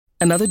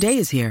Another day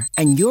is here,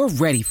 and you're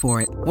ready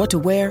for it. What to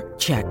wear?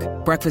 Check.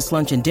 Breakfast,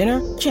 lunch, and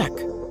dinner? Check.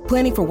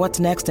 Planning for what's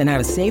next and how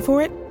to save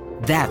for it?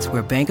 That's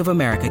where Bank of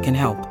America can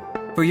help.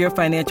 For your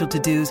financial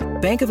to-dos,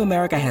 Bank of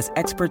America has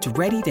experts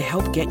ready to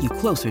help get you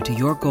closer to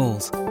your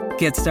goals.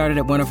 Get started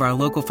at one of our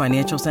local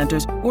financial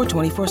centers or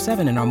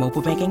 24/7 in our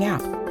mobile banking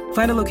app.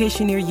 Find a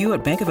location near you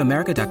at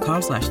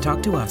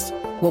bankofamerica.com/talktous.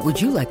 What would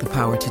you like the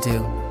power to do?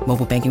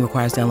 Mobile banking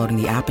requires downloading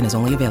the app and is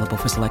only available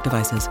for select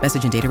devices.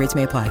 Message and data rates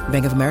may apply.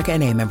 Bank of America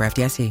NA, member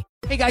FDIC.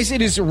 Hey guys,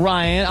 it is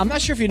Ryan. I'm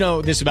not sure if you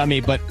know this about me,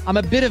 but I'm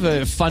a bit of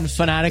a fun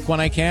fanatic when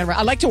I can.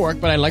 I like to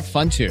work, but I like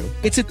fun too.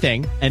 It's a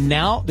thing. And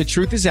now the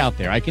truth is out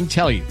there. I can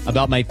tell you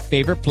about my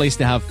favorite place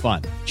to have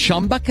fun.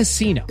 Chumba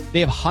Casino. They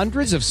have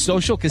hundreds of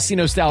social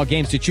casino style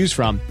games to choose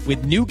from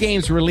with new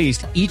games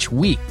released each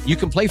week. You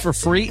can play for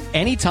free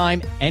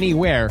anytime,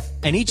 anywhere.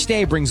 And each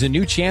day brings a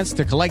new chance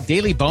to collect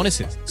daily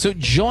bonuses. So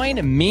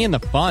join me in the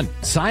fun.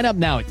 Sign up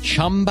now at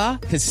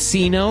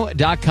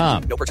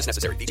ChumbaCasino.com. No purchase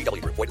necessary.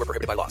 VGW Group. Void where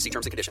prohibited by law. See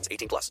terms and conditions.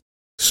 18+.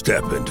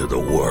 Step into the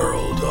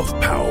world of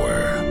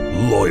power,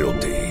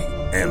 loyalty,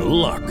 and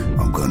luck.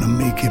 I'm gonna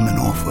make him an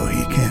offer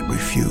he can't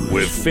refuse.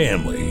 With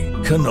family,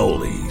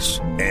 cannolis,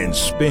 and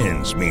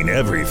spins mean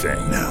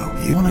everything. Now,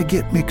 you wanna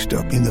get mixed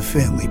up in the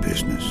family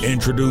business.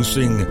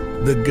 Introducing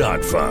The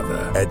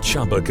Godfather at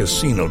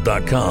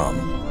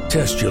ChumbaCasino.com.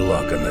 Test your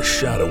luck in the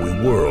shadowy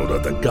world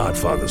of The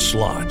Godfather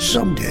slot.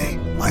 Someday,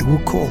 I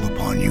will call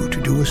upon you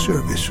to do a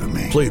service for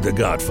me. Play The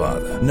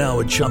Godfather now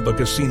at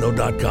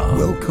ChumbaCasino.com.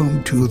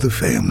 Welcome to the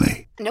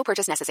family. No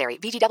purchase necessary.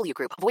 VGW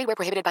Group. Void where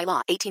prohibited by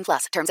law.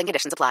 18+. Terms and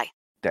conditions apply.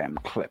 Damn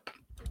clip.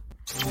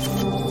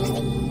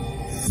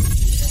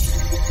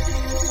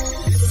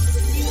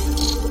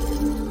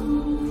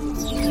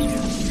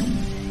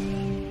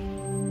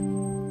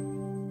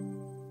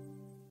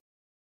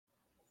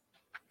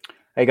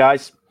 Hey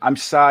guys, I'm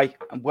Sai,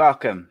 and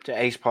welcome to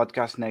Ace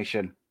Podcast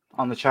Nation.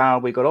 On the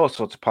channel, we got all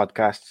sorts of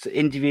podcasts,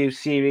 interviews,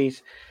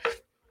 series,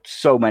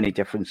 so many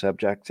different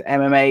subjects: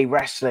 MMA,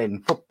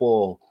 wrestling,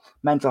 football,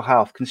 mental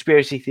health,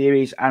 conspiracy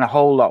theories, and a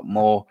whole lot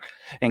more,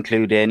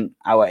 including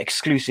our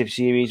exclusive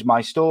series, My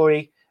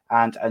Story,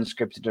 and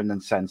Unscripted and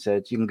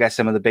Uncensored. You can get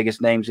some of the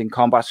biggest names in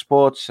combat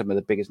sports, some of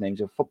the biggest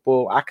names in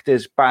football,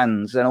 actors,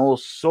 bands, and all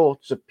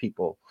sorts of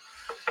people.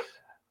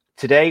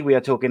 Today, we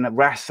are talking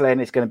wrestling.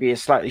 It's going to be a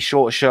slightly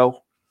shorter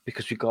show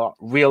because we've got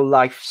real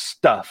life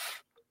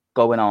stuff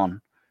going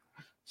on.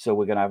 So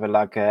we're going to have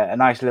a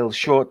nice little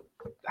short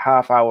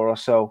half hour or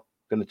so.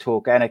 We're going to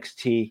talk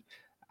NXT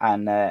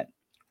and then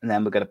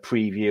we're going to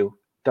preview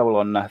Double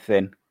or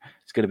Nothing.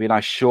 It's going to be a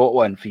nice short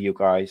one for you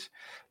guys.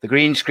 The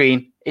green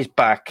screen is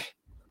back,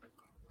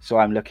 so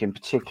I'm looking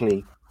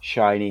particularly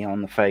shiny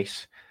on the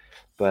face,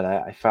 but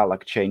I felt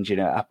like changing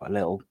it up a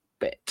little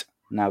bit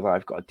now that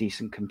I've got a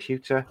decent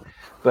computer.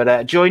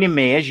 But joining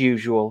me, as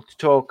usual, to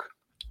talk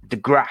the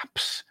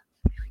graps,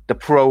 the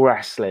pro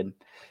wrestling,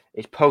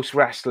 is Post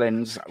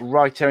Wrestling's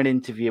writer and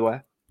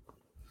interviewer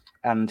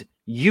and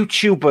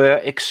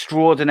YouTuber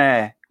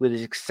extraordinaire with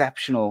his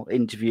exceptional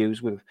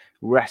interviews with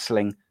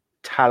wrestling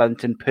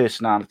talent and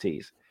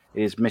personalities.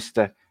 It is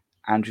Mr.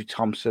 Andrew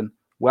Thompson.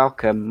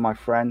 Welcome, my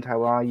friend.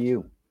 How are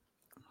you?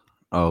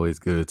 Always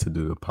good to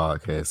do a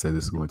podcast. So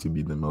this is going to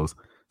be the most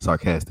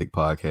sarcastic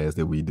podcast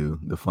that we do,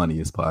 the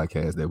funniest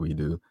podcast that we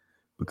do,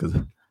 because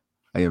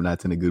I am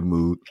not in a good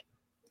mood.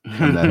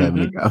 I'm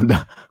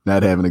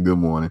not having a good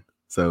morning.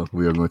 So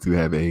we are going to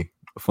have a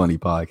funny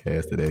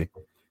podcast today,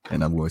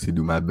 and I'm going to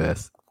do my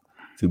best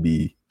to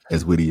be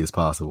as witty as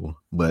possible,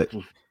 but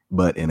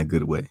in a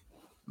good way.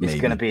 Maybe.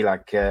 It's going to be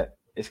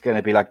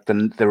like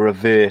the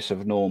reverse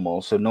of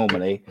normal. So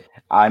normally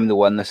I'm the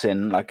one that's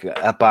in like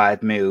a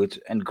bad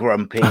mood and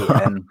grumpy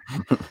and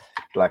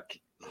like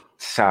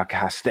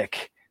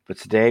sarcastic. But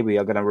today we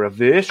are going to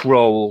reverse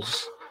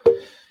roles.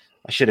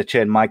 I should have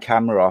turned my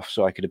camera off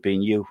so I could have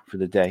been you for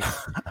the day.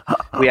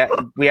 We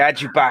had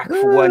you back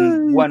for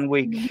one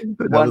week.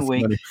 1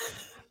 week. Funny.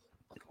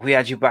 We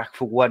had you back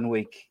for 1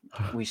 week.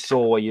 We saw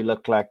what you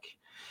looked like,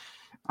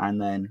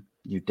 and then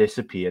you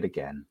disappeared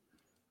again.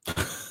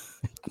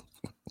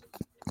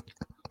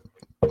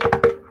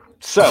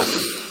 So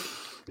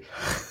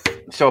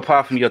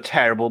apart from your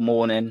terrible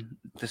morning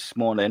this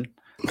morning,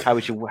 how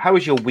was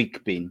your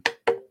week been?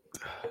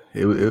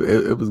 It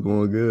was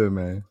going good,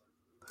 man.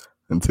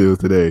 Until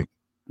today.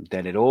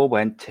 Then it all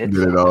went tits.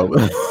 It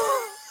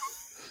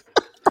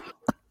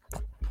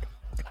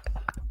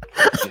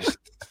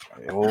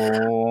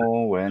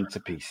all went to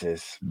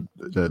pieces.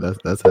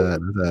 That's how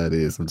it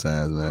is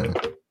sometimes, man.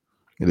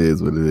 It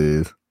is what it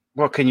is.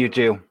 What can you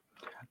do?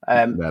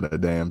 Not a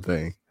damn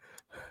thing.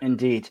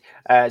 Indeed.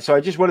 So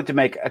I just wanted to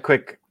make a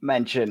quick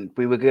mention.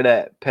 We were going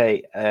to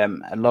pay a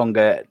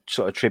longer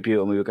sort of tribute,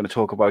 and we were going to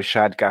talk about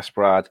Shad,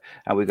 Gaspard,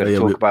 and we were going to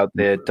talk about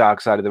the dark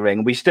side of the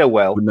ring. We still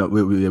will. No,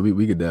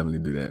 we could definitely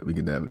do that. We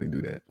could definitely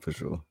do that for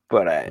sure.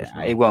 But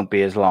it won't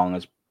be as long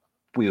as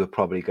we were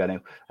probably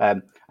going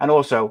to. And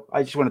also,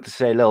 I just wanted to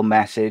say a little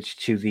message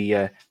to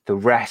the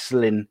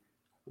wrestling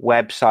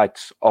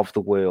websites of the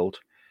world.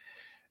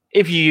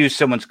 If you use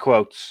someone's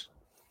quotes,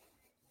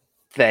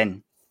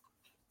 then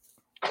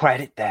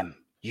Credit them,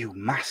 you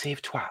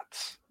massive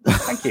twats.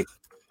 Thank you.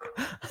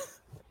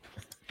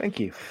 Thank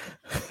you.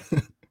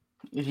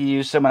 If you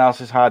use someone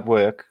else's hard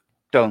work,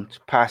 don't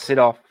pass it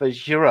off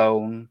as your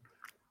own,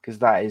 because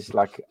that is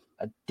like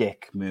a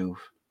dick move.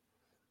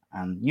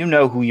 And you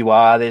know who you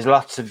are. There's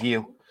lots of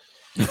you.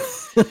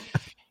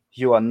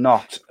 You are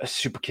not a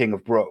super king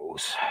of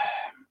bros.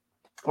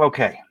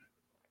 Okay.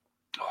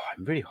 Oh,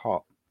 I'm really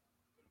hot.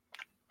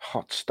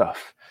 Hot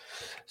stuff.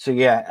 So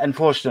yeah,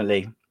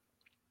 unfortunately,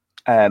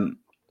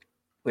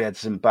 we had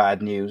some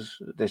bad news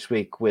this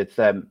week with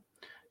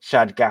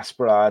Shad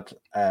Gaspard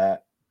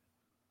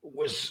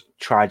was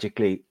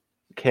tragically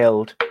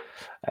killed,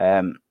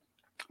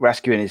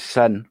 rescuing his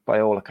son by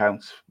all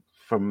accounts.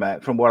 From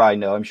what I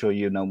know, I'm sure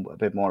you know a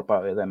bit more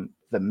about it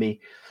than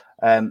me.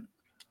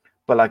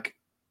 But like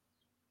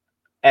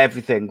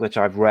everything which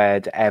I've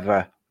read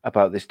ever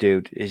about this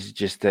dude is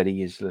just that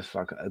he is just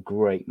like a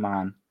great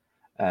man.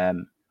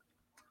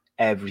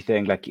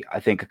 Everything, like I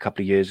think a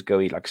couple of years ago,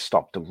 he like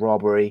stopped a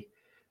robbery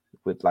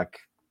with like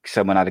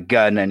someone had a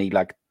gun and he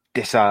like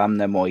disarmed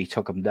them or he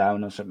took them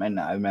down or something.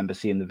 I remember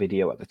seeing the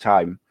video at the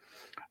time.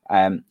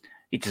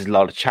 He does a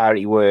lot of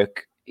charity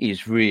work.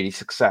 He's really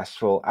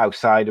successful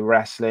outside of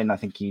wrestling. I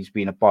think he's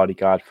been a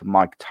bodyguard for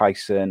Mike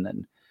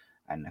Tyson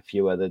and a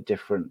few other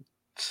different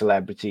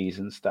celebrities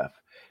and stuff.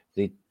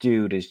 The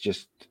dude is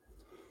just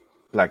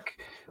like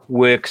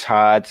works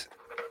hard,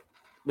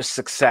 was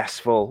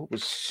successful,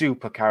 was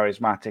super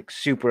charismatic,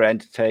 super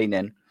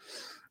entertaining,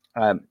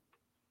 and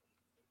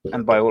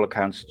by all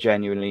accounts,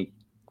 genuinely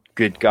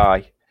good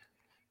guy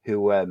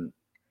who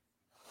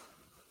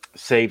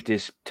saved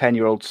his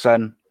 10-year-old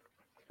son,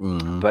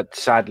 but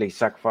sadly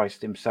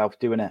sacrificed himself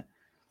doing it.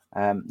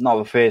 Not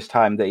the first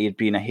time that he had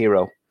been a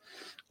hero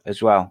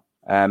as well.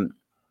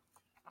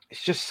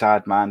 It's just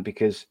sad, man,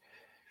 because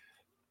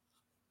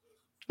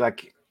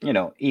like, you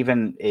know,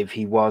 even if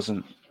he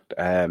wasn't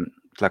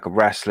like a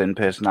wrestling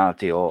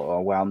personality or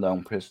a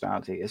well-known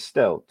personality, it's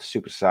still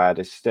super sad.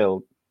 It's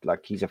still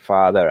like he's a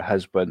father, a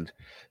husband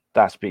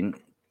that's been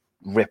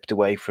ripped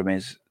away from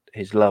his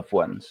loved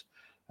ones,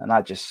 and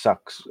that just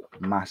sucks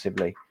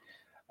massively.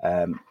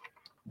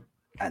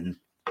 And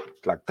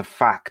like the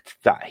fact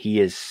that he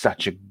is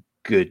such a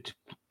good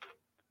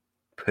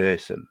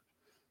person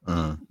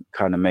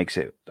kind of makes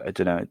it, I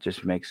don't know, it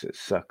just makes it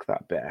suck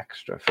that bit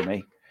extra for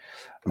me.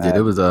 Yeah,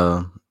 there was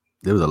a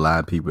lot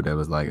of people that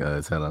was like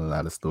telling a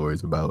lot of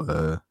stories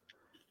about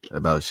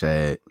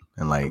Shad,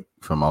 and like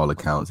from all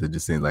accounts, it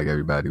just seemed like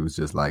everybody was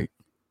just like,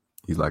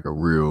 he's like a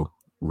real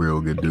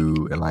good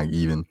dude, and like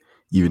even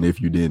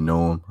if you didn't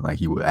know him, like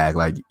he would act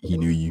like he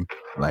knew you,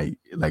 like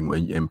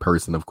when in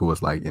person, of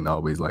course, like, and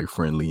always like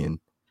friendly and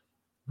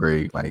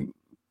very like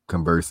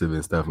conversive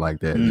and stuff like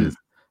that.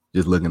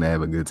 Just looking to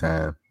have a good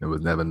time. There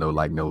was never no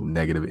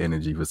negative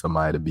energy for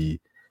somebody to be,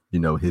 you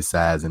know, his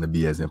size and to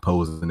be as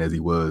imposing as he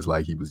was.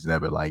 Like he was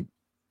never like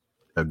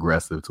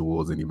aggressive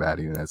towards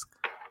anybody, and that's,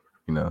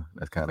 you know,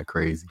 that's kind of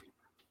crazy.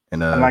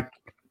 And like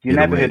you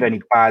never heard any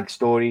bad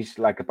stories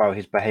like about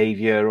his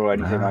behavior or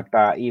anything like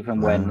that. Even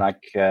when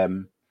like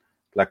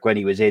when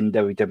he was in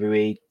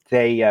WWE,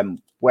 they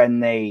when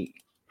they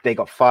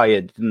got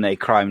fired, didn't they,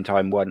 Crime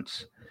Time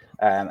once,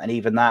 and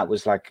even that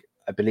was like,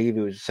 I believe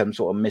it was some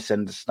sort of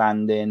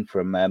misunderstanding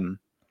from I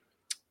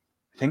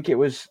think it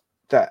was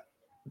that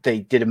they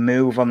did a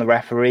move on the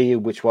referee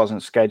which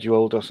wasn't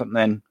scheduled or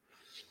something,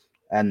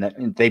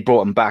 and they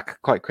brought him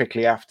back quite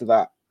quickly after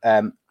that.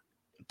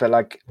 But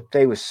like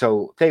they were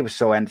so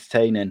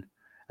entertaining.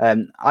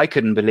 I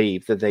couldn't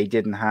believe that they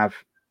didn't have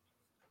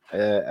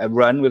a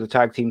run with the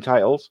tag team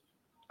titles.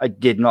 I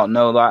did not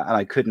know that,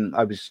 and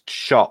I was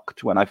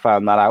shocked when I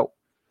found that out.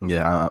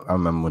 Yeah, I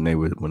remember when they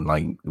were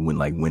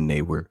when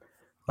they were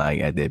like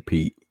at that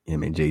peak,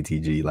 him and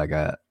JTG. Like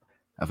I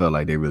felt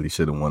like they really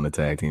should have won the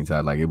tag team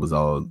title. Like it was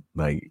all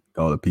like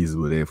all the pieces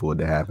were there for it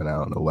to happen. I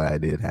don't know why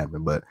it did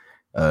happen, but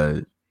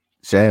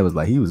Shad was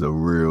like, he was a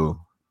really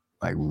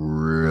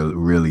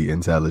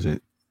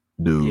intelligent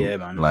dude. Yeah,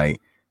 man.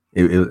 Like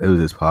it was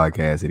this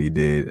podcast that he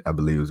did. I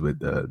believe it was with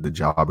the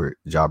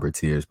Jobber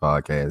Tears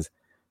podcast.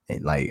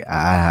 And like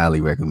I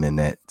highly recommend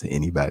that to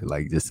anybody,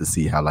 like just to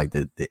see how like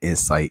the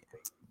insight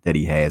that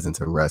he has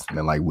into wrestling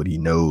and like what he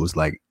knows.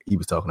 Like he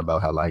was talking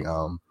about how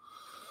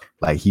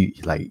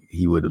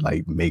he would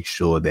like make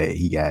sure that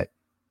he got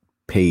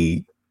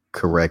paid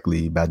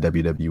correctly by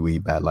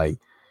WWE by like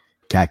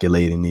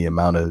calculating the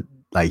amount of,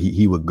 like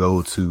he would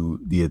go to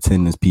the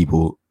attendance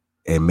people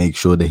and make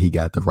sure that he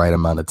got the right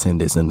amount of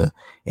attendance in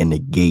the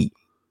gate.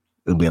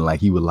 And then like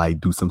he would like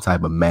do some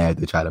type of math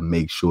to try to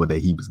make sure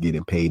that he was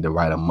getting paid the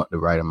right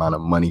amount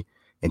of money.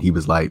 And he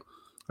was like,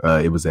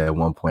 it was at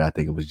one point, I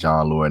think it was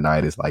John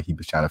Laurinaitis, like he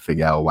was trying to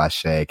figure out why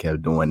Shad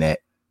kept doing that.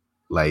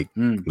 Like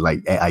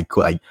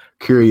I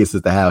curious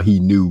as to how he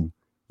knew,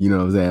 you know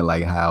what I'm saying?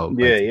 Like how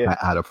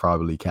to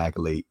probably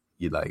calculate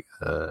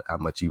how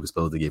much he was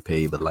supposed to get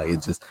paid. But like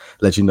it just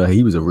let you know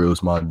he was a real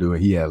smart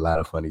dude. He had a lot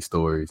of funny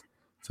stories.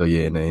 So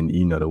yeah, and then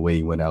you know the way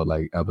he went out,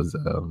 like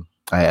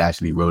I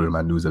actually wrote in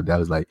my news up that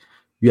was like,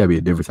 you gotta be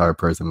a different type of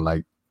person,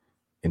 like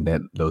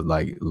in those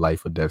like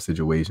life or death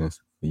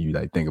situations, you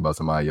like think about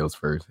somebody else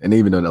first. And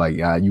even though like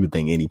you would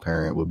think any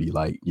parent would be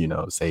like,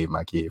 save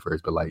my kid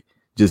first, but like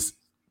just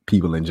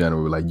people in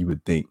general, like you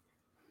would think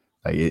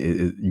like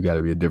you got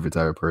to be a different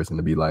type of person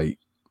to be like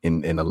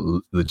in a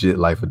legit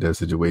life or death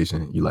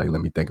situation. You like,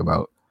 let me think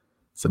about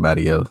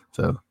somebody else.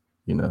 So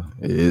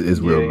it's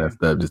real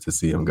messed up just to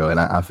see him go, and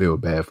I feel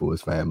bad for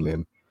his family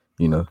and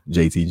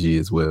JTG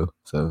as well.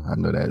 So I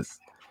know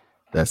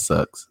that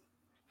sucks.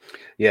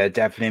 Yeah,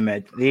 definitely,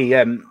 mate.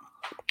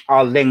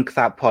 I'll link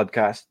that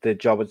podcast, the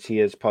Job at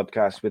Tears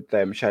podcast with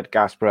Shad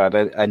Gaspard,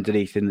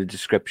 underneath in the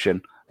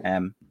description.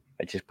 I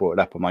just brought it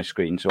up on my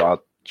screen, so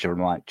I'll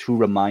to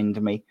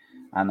remind me,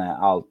 and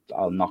I'll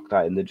knock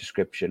that in the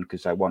description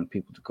because I want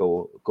people to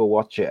go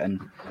watch it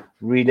and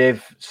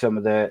relive some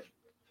of the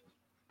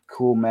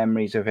cool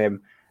memories of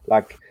him.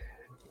 Like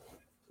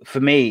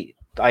for me,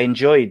 I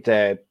enjoyed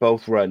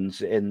both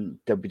runs in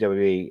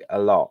WWE a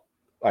lot.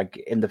 Like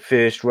in the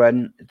first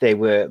run, they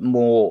were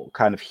more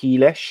kind of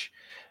heelish.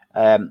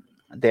 They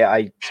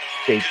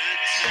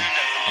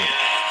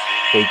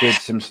did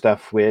some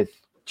stuff with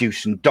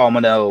Juice and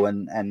Domino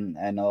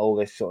and all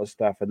this sort of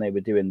stuff, and they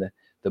were doing the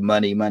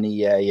money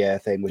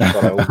thing, which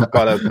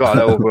got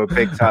over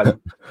big time.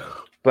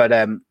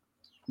 But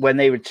when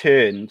they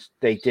returned,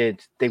 they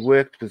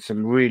worked with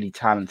some really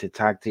talented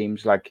tag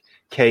teams like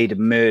Cade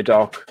and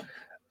Murdoch.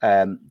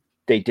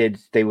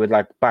 They were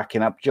like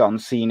backing up John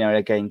Cena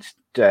against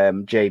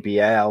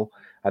JBL,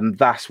 and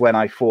that's when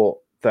I thought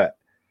that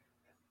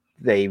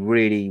they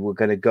really were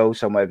going to go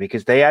somewhere,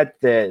 because they had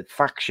the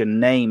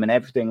faction name and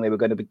everything. They were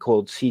going to be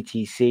called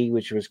CTC,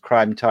 which was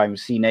Crime Time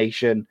C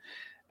Nation.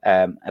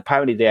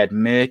 Apparently they had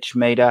merch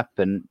made up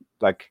and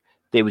like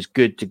they was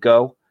good to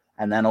go.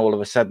 And then all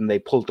of a sudden they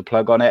pulled the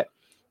plug on it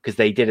because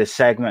they did a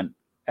segment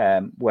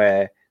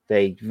where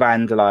they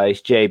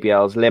vandalized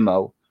JBL's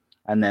limo,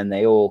 and then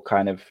they all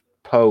kind of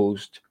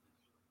posed.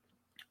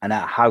 And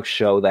at a house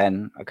show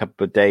then a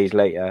couple of days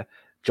later,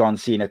 John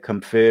Cena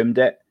confirmed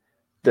it,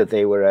 that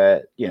they were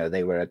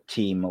a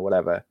team or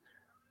whatever.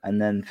 And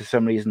then for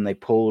some reason they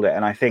pulled it.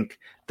 And I think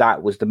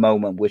that was the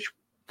moment which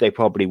they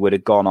probably would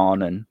have gone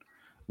on and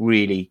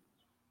really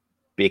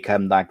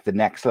become like the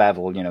next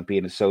level,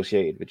 being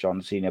associated with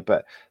John Cena.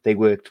 But they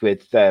worked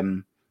with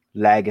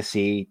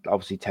Legacy,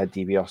 obviously Ted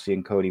DiBiase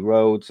and Cody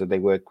Rhodes. And they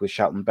worked with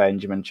Shelton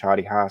Benjamin,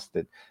 Charlie Haas,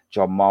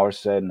 John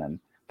Morrison, and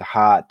the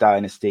Hart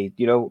Dynasty,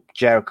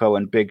 Jericho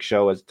and Big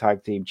Show as a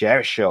tag team,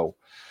 Jericho.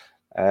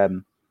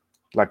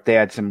 Like they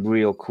had some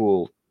real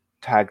cool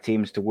tag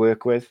teams to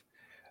work with.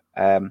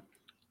 I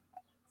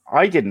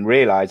didn't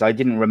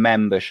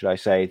remember, should I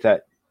say,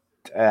 that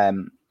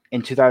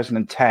in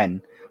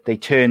 2010 they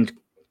turned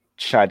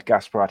Shad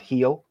Gaspard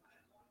heel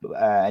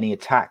and he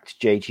attacked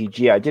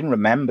JTG. I didn't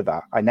remember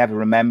that. I never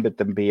remembered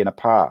them being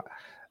apart.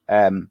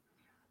 So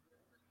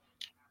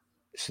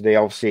they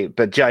obviously,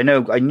 but I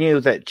knew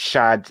that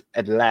Shad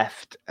had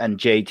left and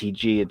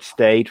JTG had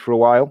stayed for a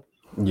while.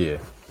 Yeah.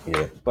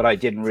 But I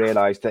didn't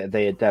realize that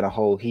they had done a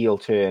whole heel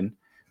turn.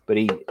 But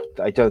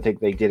I don't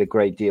think they did a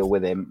great deal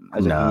with him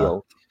as a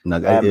heel. No,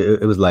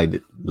 it was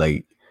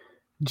like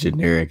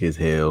generic as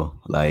hell.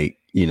 Like,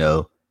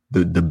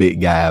 the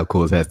big guy, of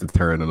course, has to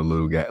turn on the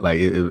little guy.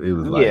 Like it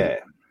was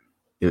like,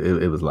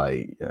 it was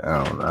like,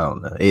 I don't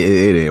know.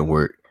 It didn't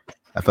work.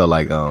 I felt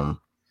like Crown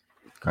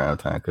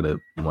Time could have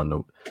won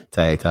the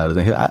tag titles,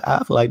 and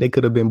I feel like they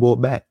could have been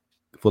brought back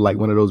for like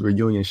one of those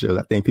reunion shows.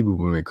 I think people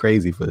were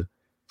crazy for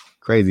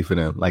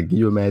them. Like, can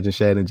you imagine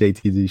Shad and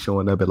JTG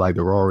showing up at like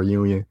the Raw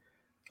reunion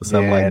or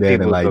something like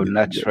that? And like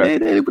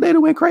they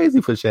went crazy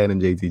for Shad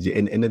and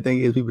JTG. And the thing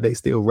is, people they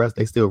still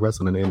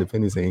wrestle in the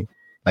independent scene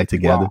like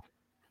together. Well,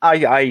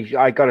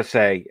 I gotta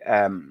say,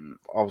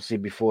 obviously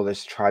before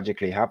this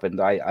tragically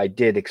happened, I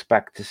did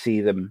expect to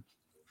see them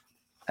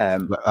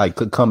like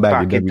could come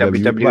back in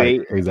WWE.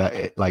 Right,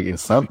 exactly, like in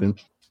something.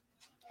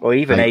 Or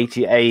even like,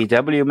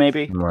 AEW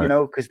maybe, right.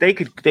 Because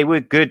they were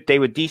good, they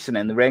were decent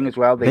in the ring as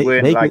well. They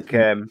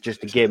weren't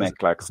just a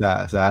gimmick. Like,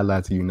 so I lie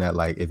to you now.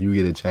 Like, if you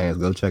get a chance,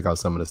 go check out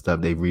some of the stuff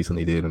they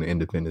recently did on the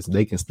independents.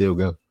 They can still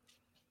go.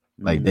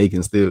 Like they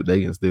can still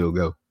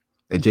go.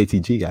 And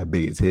JTG got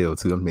big as hell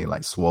too. I mean,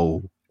 like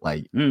swole.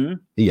 Like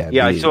he got big.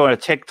 I saw a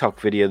TikTok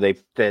video.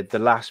 The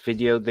last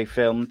video they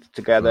filmed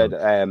together.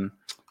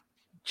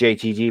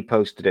 JTG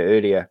posted it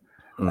earlier,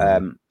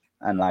 and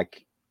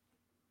like.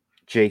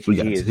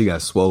 JTG he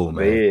got swole,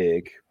 man.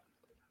 Big,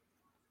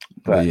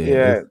 but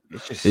it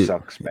just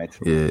sucks, mate.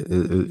 Yeah,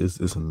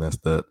 it's a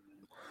messed up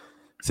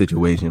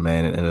situation,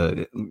 man.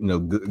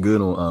 And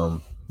good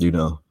on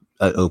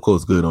of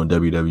course, good on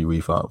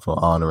WWE for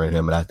honoring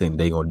him, and I think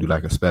they gonna do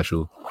like a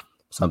special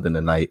something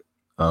tonight.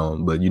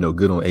 But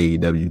good on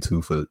AEW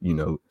too for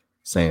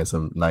saying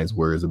some nice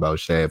words about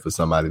Shad for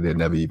somebody that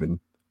never even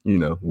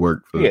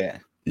worked for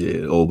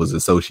or was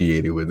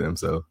associated with them.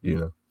 So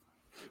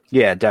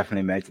Yeah,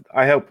 definitely, mate.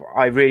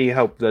 I really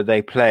hope that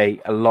they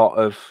play a lot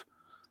of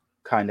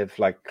kind of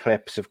like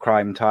clips of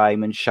Crime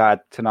Time and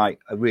Shad tonight.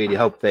 I really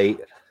hope they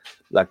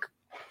like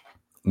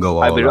go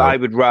all I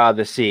would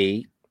rather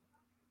see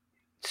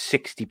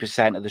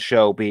 60% of the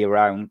show be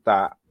around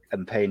that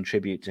and paying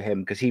tribute to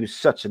him because he was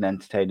such an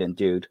entertaining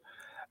dude.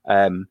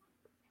 I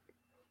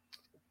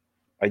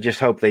just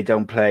hope they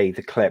don't play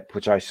the clip,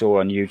 which I saw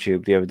on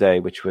YouTube the other day,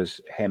 which was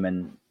him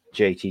and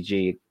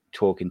JTG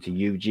talking to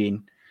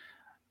Eugene,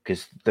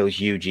 because those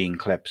Eugene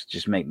clips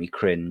just make me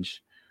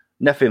cringe.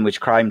 Nothing which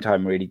Crime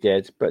Time really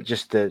did, but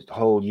just the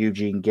whole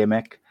Eugene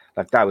gimmick,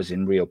 like that was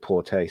in real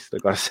poor taste, I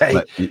gotta say.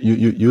 Like,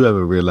 you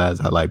ever realize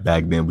how like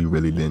back then we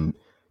really didn't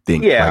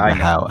think like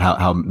how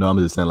no, I'm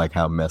just saying like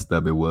how messed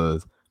up it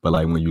was. But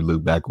like when you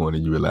look back on it,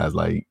 you realize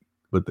like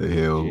what the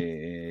hell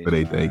were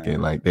they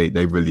thinking? Like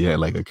they really had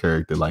like a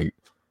character like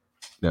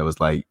that was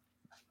like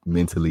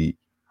mentally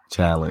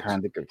challenged.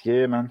 Kind of good,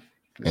 yeah, man.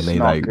 It's and they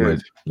not like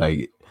good.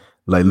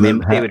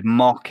 they would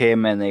mock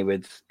him and they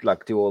would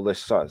like do all this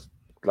sort of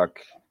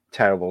like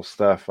terrible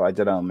stuff. I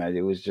don't know, man.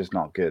 It was just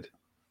not good.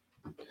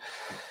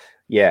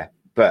 Yeah,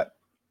 but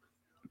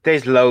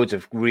there's loads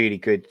of really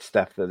good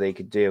stuff that they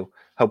could do.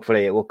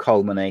 Hopefully, it will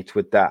culminate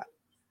with that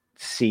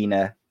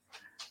Cena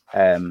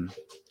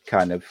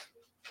kind of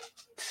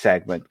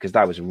segment, because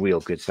that was a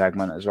real good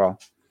segment as well.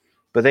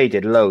 But they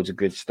did loads of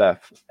good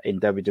stuff in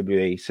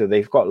WWE, so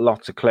they've got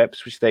lots of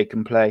clips which they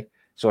can play.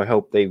 So I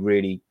hope they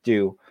really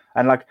do.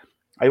 And like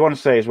I want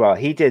to say as well,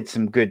 he did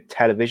some good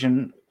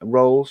television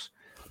roles.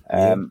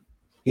 He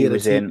had a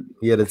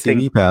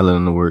TV pilot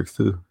in the works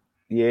too.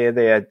 Yeah,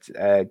 they had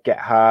Get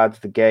Hard,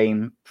 the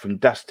game, From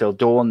Dusk Till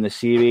Dawn, the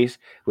series,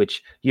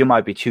 which you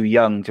might be too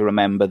young to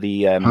remember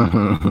the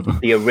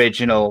the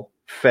original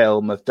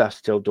film of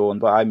Dusk Till Dawn,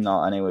 but I'm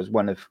not, and it was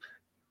one of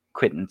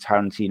Quentin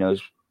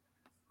Tarantino's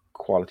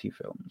quality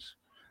films.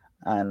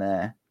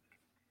 And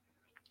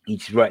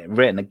he's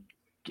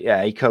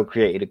he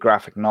co-created a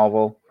graphic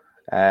novel.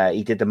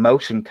 He did the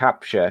motion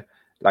capture,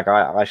 like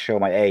I show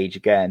my age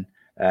again,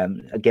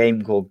 a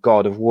game called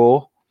God of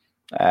War,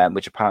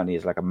 which apparently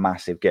is like a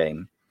massive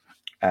game.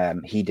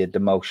 He did the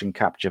motion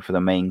capture for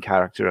the main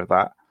character of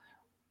that.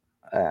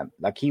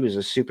 Like he was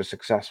a super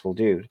successful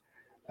dude.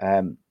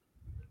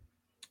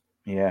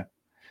 Yeah,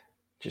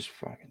 just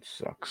fucking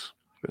sucks.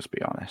 Let's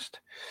be honest.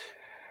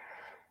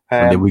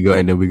 And then we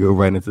go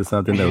right into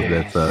something else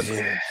that sucks.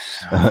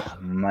 Yes. Oh,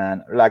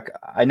 man, like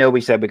I know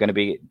we said we're going to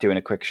be doing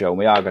a quick show, and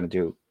we are going to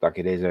do, like,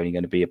 it is only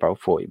going to be about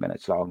 40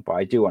 minutes long, but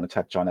I do want to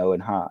touch on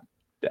Owen Hart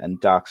and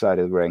Dark Side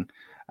of the Ring.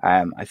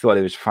 I thought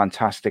it was a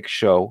fantastic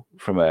show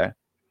from a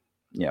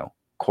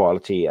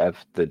quality of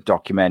the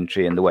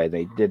documentary and the way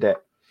they did it.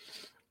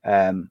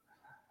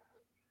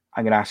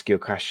 I'm going to ask you a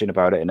question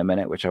about it in a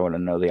minute, which I want to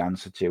know the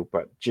answer to,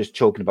 but just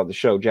talking about the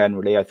show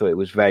generally, I thought it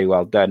was very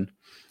well done.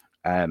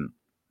 It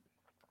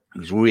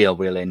was real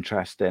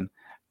interesting.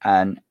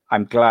 And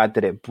I'm glad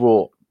that it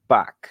brought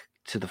back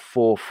to the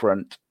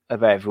forefront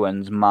of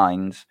everyone's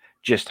minds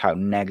just how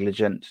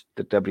negligent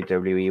the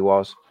WWE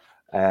was.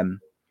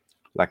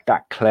 Like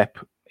that clip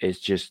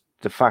is just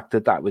the fact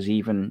that was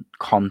even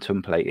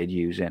contemplated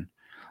using.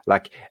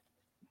 Like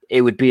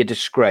it would be a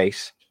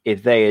disgrace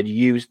if they had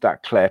used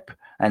that clip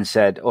and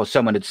said, or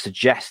someone had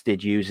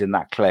suggested using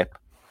that clip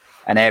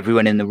and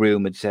everyone in the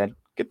room had said,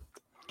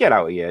 get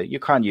out of here. You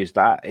can't use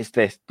that. It's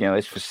this,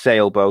 it's for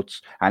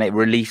sailboats and it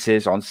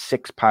releases on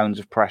 6 pounds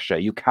of pressure.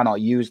 You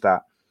cannot use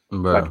that.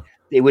 Like,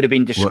 it would have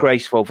been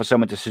disgraceful for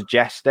someone to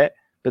suggest it,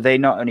 but they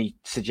not only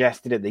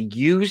suggested it, they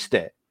used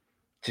it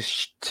to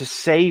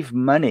save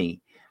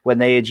money when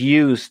they had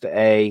used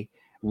a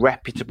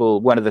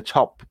reputable, one of the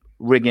top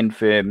rigging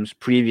firms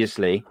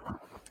previously.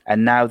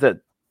 And now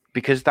that,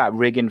 because that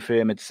rigging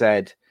firm had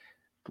said,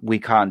 we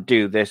can't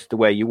do this the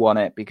way you want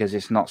it because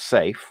it's not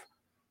safe,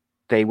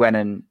 they went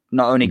and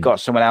not only got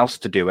someone else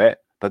to do it,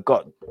 but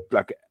got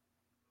like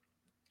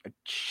a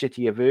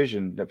shittier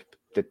version of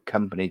the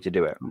company to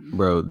do it.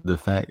 Bro, the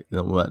fact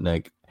that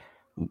like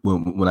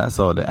when I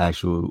saw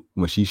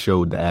when she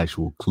showed the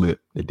actual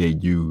clip that they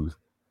used,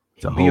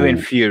 were you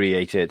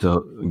infuriated?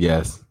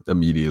 Yes,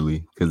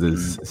 immediately, because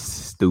it's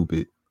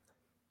stupid.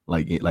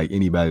 Like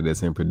anybody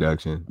that's in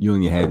production, you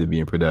only had to be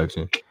in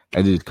production.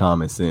 That's just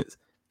common sense.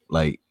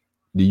 Like,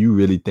 do you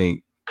really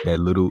think that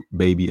little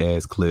baby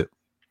ass clip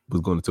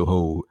was going to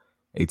hold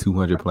a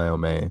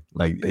 200-pound man?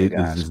 Like,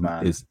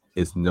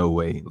 it's no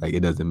way. Like,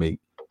 it doesn't make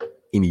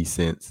any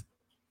sense.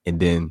 And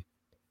then,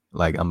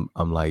 like, I'm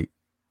like,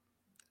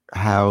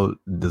 how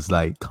does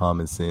like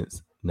common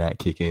sense not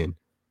kick in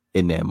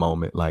that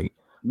moment? Like,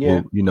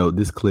 well,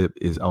 this clip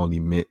is only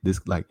meant,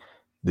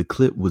 the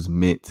clip was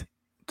meant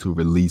to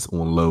release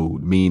on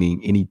load,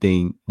 meaning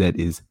anything that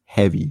is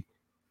heavy.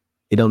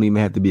 It don't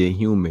even have to be a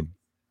human.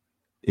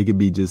 It could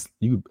be just,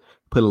 you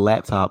put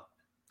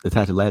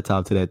attach a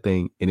laptop to that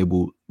thing and it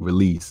will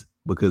release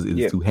because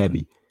it's too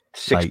heavy.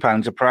 6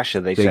 pounds of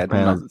pressure, they said.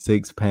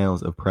 6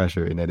 pounds of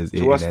pressure, and that is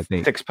it. What's that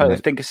thing, 6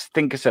 pounds?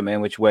 Think of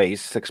something which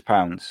weighs 6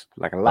 pounds,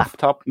 like a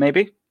laptop,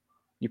 maybe.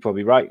 You're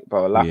probably right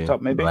about a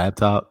laptop, maybe.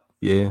 Laptop,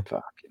 yeah.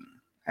 Fucking.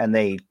 And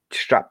they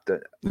strapped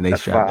it. And they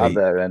strapped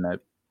father and a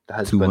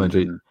husband,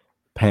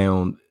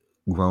 200-pound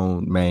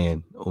grown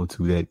man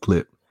onto that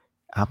clip.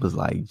 I was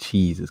like,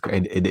 Jesus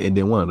Christ. And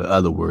then one of the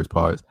other worst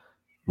parts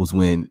was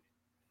when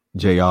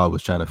JR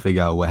was trying to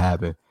figure out what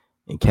happened,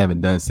 and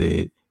Kevin Dunn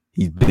said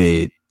he's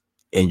dead,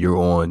 and you're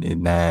on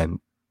in 9-8.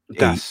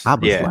 I was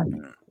like,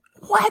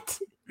 what?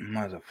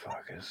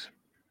 Motherfuckers.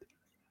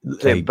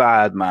 They're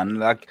bad, man.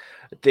 Like,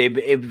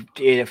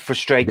 it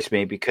frustrates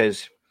me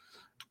because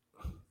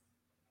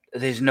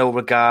there's no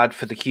regard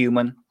for the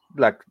human.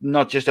 Like,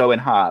 not just Owen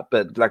Hart,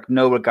 but like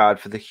no regard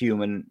for the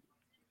human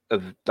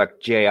of like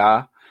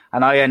JR.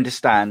 And I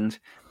understand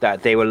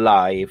that they were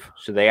live,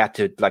 so they had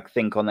to like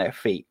think on their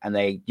feet, and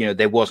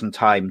there wasn't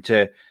time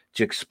to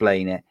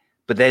explain it.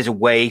 But there's a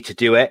way to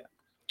do it.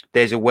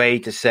 There's a way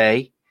to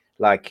say,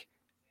 like,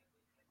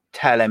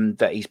 tell him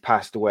that he's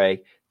passed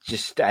away,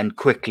 and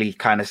quickly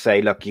kind of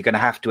say, look, you're going to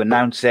have to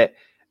announce it,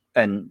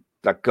 and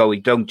like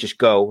don't just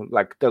go,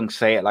 like, don't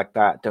say it like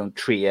that. Don't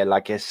treat it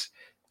like it's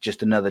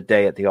just another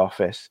day at the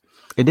office.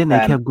 And then they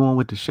kept going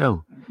with the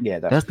show. Yeah,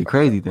 that's the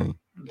crazy thing.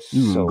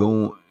 You can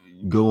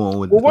go on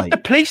with. Well, what the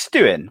police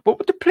doing? What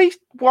would the police?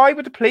 Why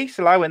would the police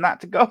allowing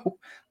that to go?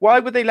 Why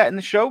would they letting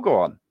the show go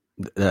on?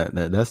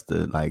 That's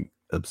the like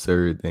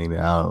absurd thing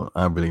that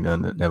I really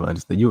never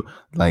understand. You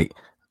like,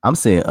 I'm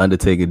saying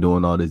Undertaker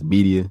doing all this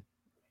media.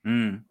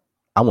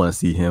 I want to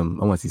see him.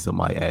 I want to see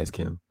somebody ask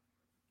him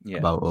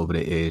about Over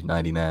the Edge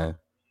 99.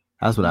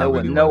 That's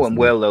what no one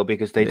will though,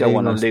 because they don't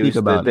want to lose.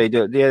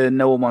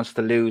 No one wants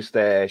to lose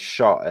their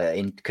shot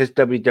because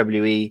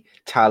WWE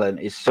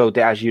talent is so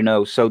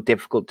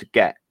difficult to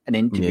get an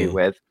interview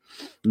with.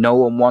 No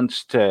one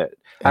wants to,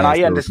 and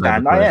I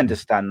understand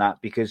that,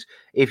 because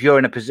if you're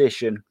in a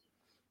position,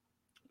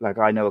 like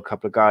I know a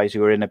couple of guys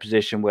who are in a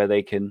position where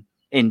they can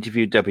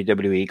interview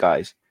WWE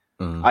guys.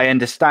 I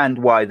understand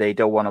why they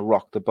don't want to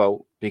rock the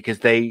boat, because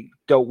they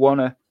don't want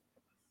to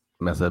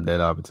mess up that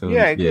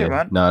opportunity. Yeah,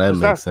 man. No, that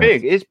makes sense.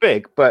 Big. It's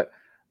big, but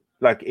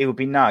like it would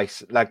be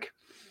nice. Like,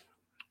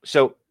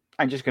 so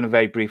I'm just going to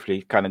very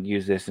briefly kind of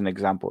use this as an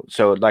example.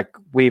 So, like,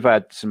 we've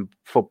had some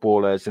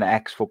footballers and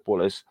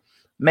ex-footballers,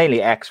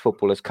 mainly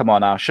ex-footballers, come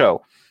on our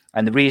show,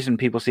 and the reason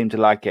people seem to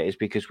like it is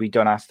because we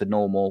don't ask the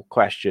normal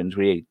questions.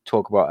 We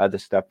talk about other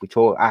stuff.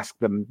 Ask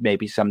them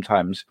maybe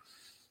sometimes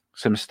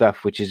some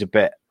stuff which is a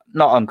bit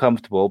not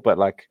uncomfortable, but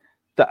like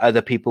that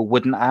other people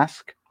wouldn't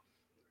ask.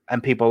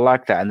 And people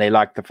like that, and they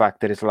like the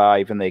fact that it's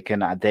live and they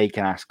can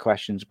ask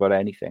questions about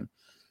anything.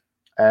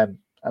 And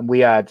we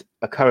had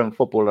a current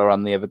footballer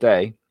on the other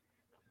day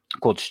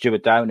called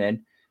Stuart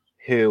Downing,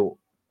 who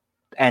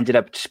ended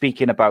up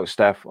speaking about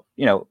stuff.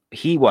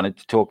 He wanted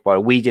to talk about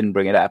it. We didn't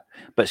bring it up,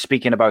 but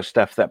speaking about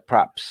stuff that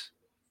perhaps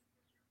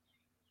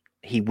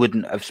he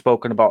wouldn't have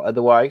spoken about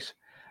otherwise.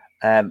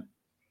 But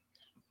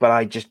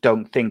I just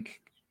don't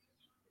think,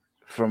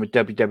 from a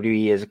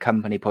WWE as a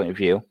company point of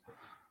view,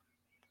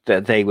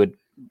 that they would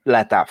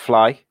let that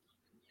fly,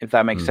 if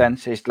that makes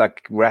sense. It's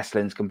like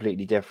wrestling's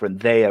completely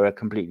different. They are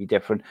completely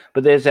different.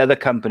 But there's other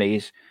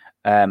companies,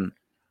 I'm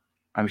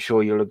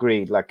sure you'll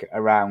agree, like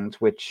around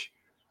which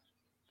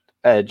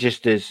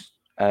just as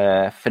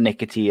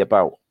finicky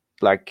about,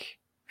 like,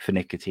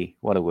 finicky,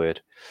 what a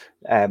word.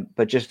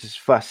 But just as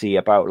fussy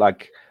about,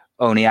 like,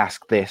 only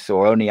ask this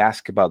or only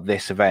ask about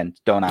this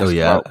event. Don't ask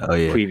about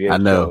previous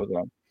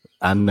shows.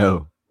 I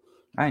know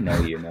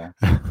you know.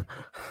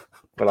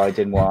 But I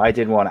didn't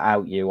want to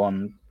out you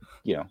on,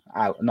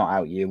 not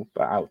out you,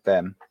 but out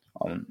them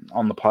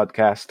on the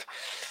podcast.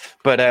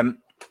 But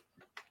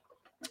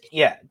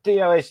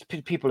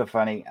people are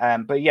funny.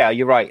 But yeah,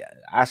 you're right.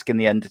 Asking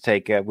the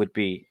Undertaker would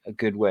be a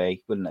good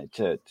way, wouldn't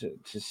it,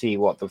 to see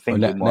what the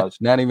thinking was.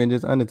 Not even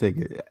just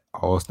Undertaker,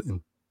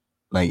 Austin,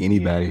 like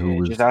anybody who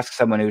was, just ask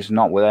someone who's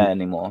not with her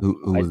anymore,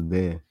 who was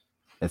there,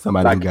 and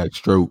somebody who got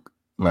stroke.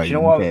 Like, do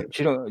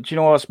you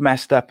know what's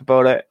messed up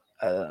about it?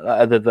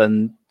 Other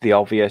than the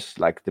obvious,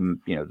 like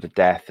the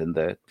death and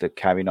the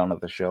carrying on of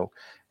the show,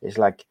 is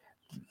like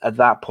at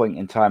that point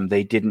in time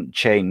they didn't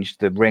change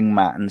the ring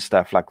mat and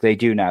stuff like they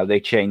do now. They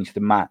change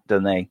the mat,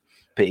 don't they?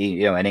 But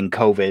and in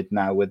COVID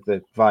now with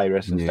the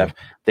virus and stuff,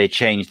 they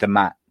change the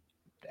mat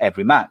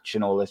every match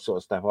and all this sort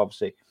of stuff,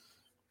 obviously.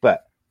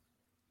 But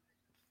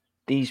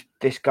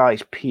this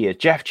guy's peer,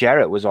 Jeff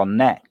Jarrett, was on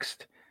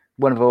Next,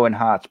 one of Owen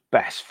Hart's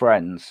best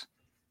friends,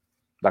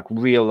 like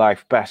real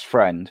life best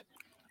friend.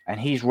 And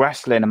he's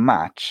wrestling a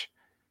match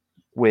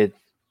with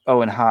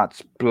Owen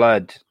Hart's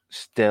blood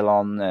still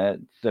on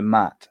the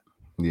mat.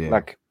 Yeah.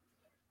 Like,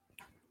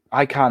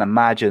 I can't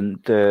imagine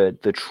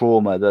the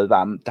trauma,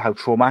 how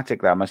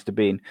traumatic that must have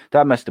been.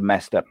 That must have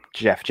messed up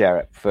Jeff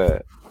Jarrett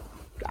for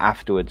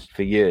afterwards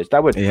for years.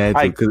 That would. Yeah,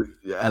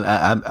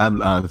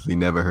 I've honestly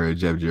never heard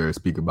Jeff Jarrett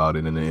speak about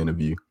it in an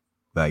interview,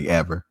 like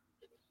ever.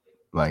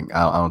 Like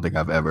I don't think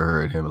I've ever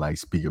heard him like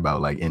speak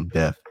about like in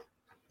depth.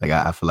 Like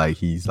I feel like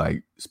he's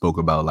like spoke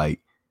about like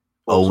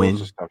Owen,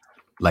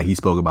 like he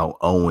spoke about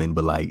Owen,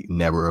 but like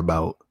never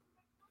about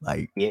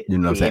like you know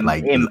what I'm saying,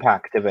 like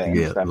impact of it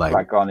and stuff,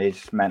 like on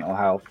his mental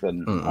health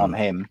and on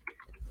him.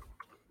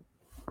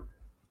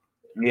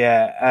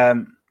 Yeah,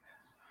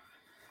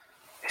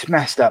 it's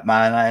messed up,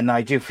 man, and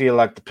I do feel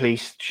like the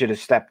police should have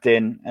stepped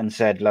in and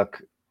said,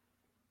 "Look,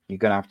 you're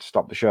gonna have to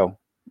stop the show."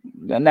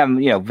 And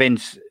then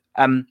Vince.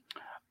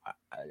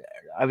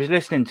 I was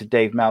listening to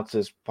Dave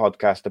Meltzer's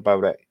podcast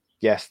about it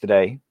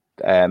yesterday,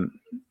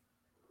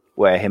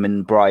 where him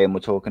and Brian were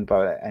talking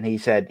about it, and he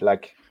said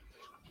like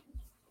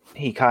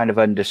he kind of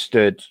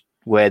understood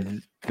where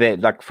they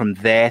like from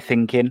their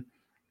thinking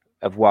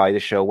of why the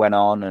show went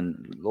on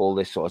and all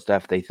this sort of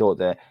stuff. They thought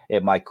that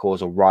it might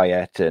cause a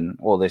riot and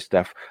all this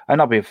stuff. And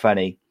not being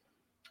funny,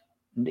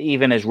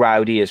 even as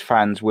rowdy as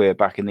fans were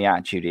back in the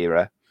Attitude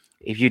Era,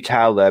 if you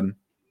tell them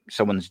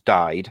someone's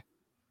died,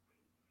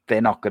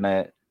 they're not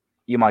gonna.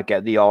 You might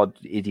get the odd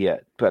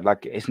idiot, but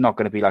like it's not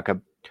going to be like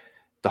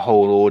the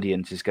whole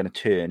audience is going to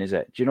turn, is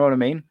it? Do you know what I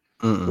mean?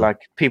 Mm-mm.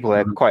 Like people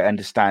are quite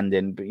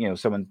understanding, but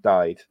someone's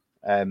died.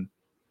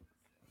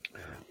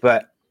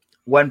 But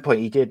one point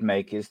he did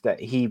make is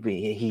that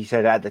he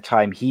said at the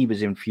time he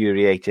was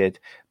infuriated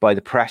by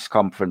the press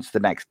conference the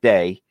next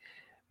day,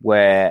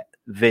 where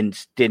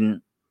Vince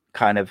didn't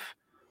kind of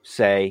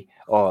say,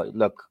 "Oh,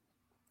 look,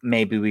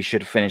 maybe we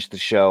should have finished the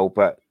show,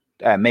 but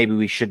maybe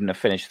we shouldn't have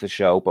finished the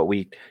show, but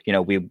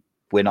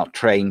we're not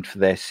trained for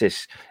this.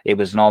 It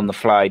was an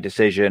on-the-fly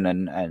decision,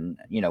 and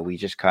we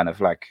just kind of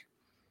like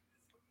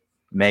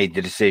made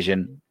the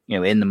decision,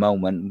 in the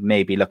moment.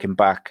 Maybe looking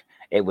back,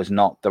 it was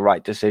not the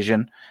right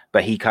decision,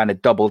 but he kind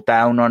of doubled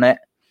down on it.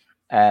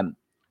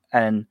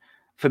 And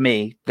for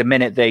me, the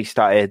minute they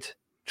started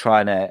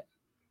trying to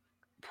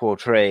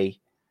portray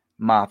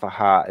Martha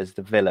Hart as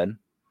the villain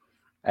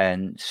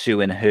and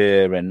suing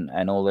her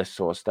and all this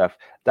sort of stuff,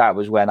 that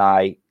was when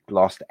I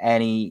lost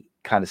any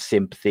kind of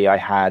sympathy I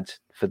had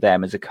for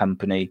them as a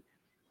company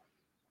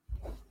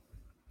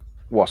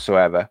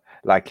whatsoever.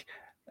 Like,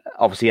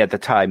 obviously at the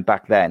time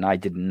back then, I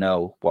didn't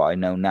know what I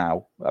know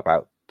now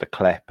about the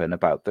clip and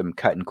about them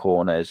cutting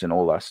corners and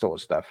all that sort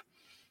of stuff.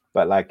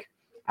 But like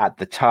at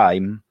the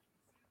time,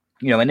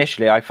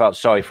 initially I felt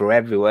sorry for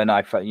everyone.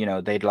 I felt,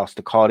 they'd lost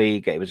a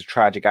colleague. It was a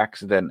tragic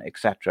accident,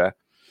 etc.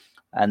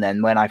 And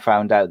then when I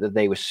found out that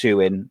they were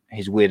suing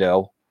his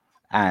widow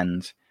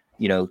and,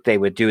 they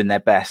were doing their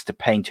best to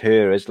paint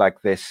her as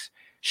like this,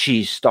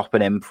 she's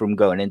stopping him from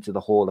going into the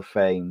Hall of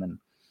Fame.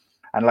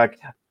 And like,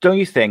 don't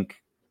you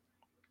think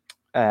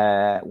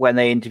when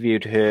they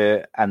interviewed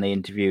her and they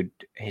interviewed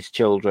his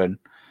children,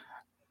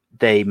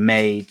 they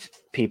made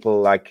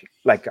people I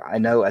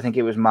think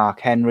it was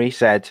Mark Henry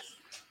said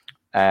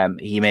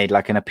he made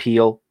like an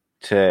appeal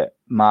to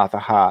Martha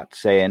Hart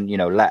saying,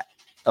 let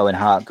Owen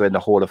Hart go in the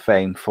Hall of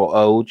Fame for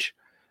Oj,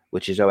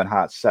 which is Owen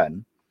Hart's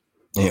son.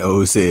 And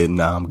O said,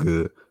 "Nah, I'm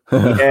good."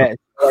 Yeah,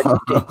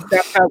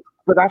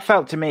 that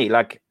felt to me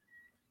like,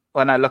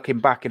 when I looking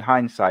back in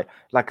hindsight,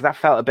 like that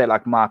felt a bit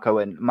like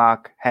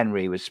Mark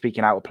Henry was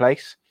speaking out of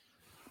place,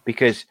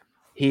 because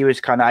he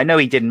was kind of, I know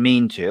he didn't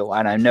mean to,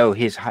 and I know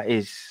his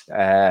what's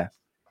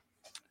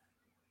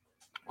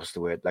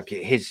the word? Like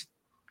his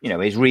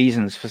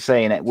reasons for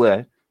saying it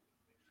were,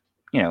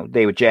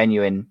 they were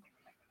genuine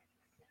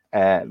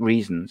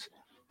reasons.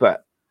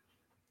 But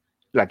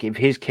like, if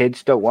his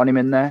kids don't want him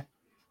in there,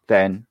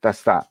 then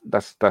that's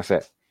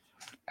it.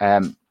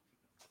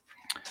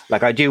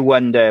 Like, I do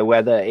wonder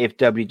whether if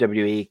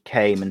WWE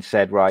came and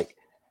said, right,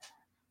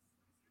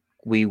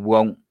 we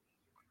won't,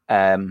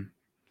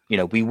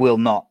 we will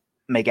not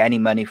make any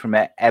money from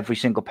it. Every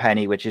single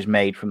penny which is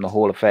made from the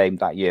Hall of Fame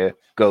that year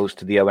goes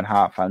to the Owen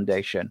Hart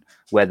Foundation,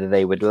 whether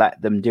they would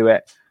let them do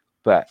it.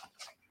 But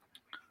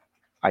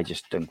I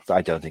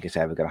don't think it's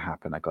ever going to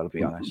happen. I got to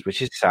be honest,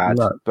 which is sad.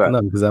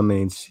 No, because I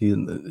mean,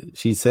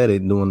 she said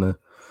it during the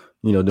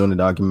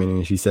documentary,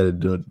 and she said it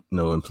during,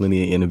 in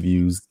plenty of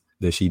interviews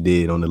that she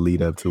did on the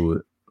lead up to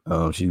it.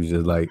 She was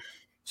just like,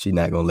 she's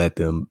not gonna let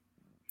them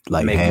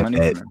like make have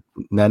that,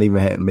 not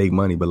even make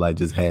money, but like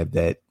just have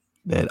that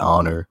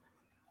honor,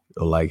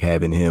 or like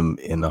having him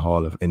in their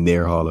Hall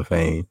of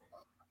Fame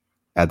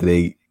after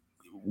they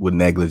were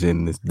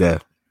negligent in his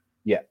death.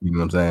 Yeah, you know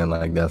what I'm saying?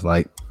 Like, that's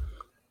like,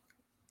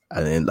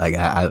 and like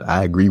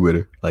I agree with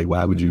her. Like,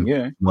 why would you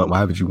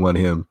want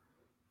him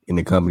in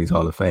the company's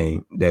Hall of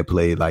Fame that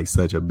played like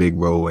such a big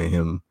role in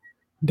him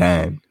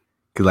dying?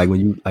 Because like when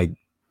you like.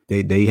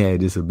 They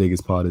had just the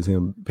biggest part as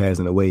him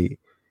passing away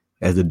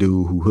as the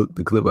dude who hooked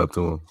the clip up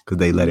to him, because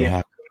they let it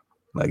happen.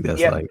 Like, that's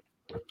like,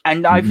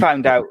 and I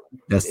found out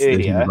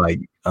earlier, like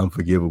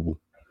unforgivable.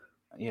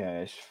 Yeah,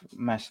 it's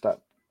messed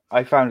up.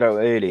 I found out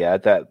earlier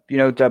that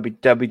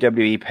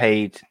WWE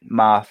paid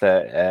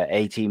Martha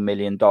 $18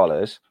 million,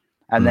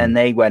 and then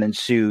they went and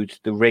sued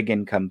the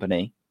rigging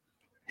company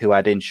who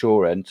had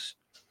insurance.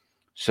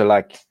 So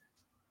like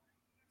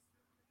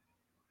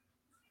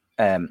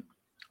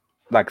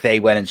they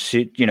went and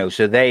sued,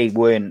 so they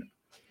weren't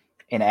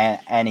in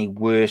any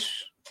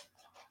worse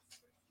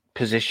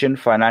position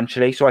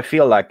financially. So I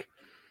feel like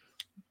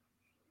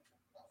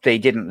they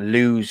didn't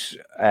lose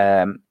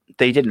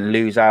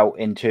out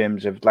in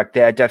terms of like,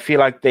 I feel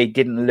like they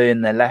didn't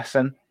learn their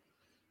lesson.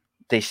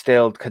 They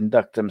still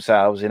conduct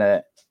themselves in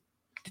a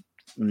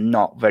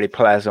not very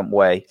pleasant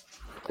way.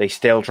 They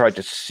still tried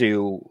to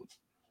sue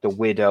the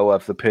widow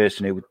of the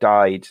person who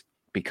died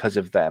because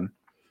of them.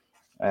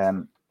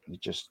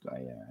 It's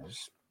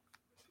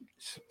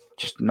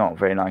just not a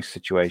very nice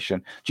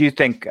situation. Do you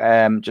think,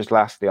 just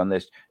lastly on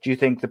this, do you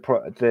think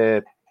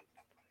the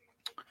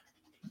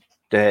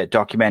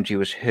documentary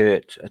was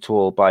hurt at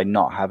all by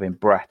not having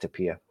Brett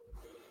appear?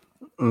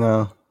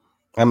 No.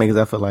 I mean,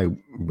 because I feel like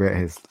Brett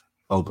has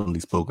openly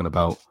spoken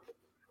about,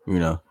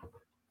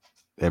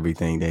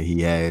 everything that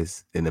he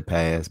has in the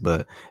past,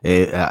 but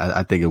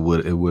I think it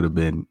would have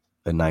been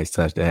a nice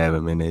touch to have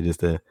him in there,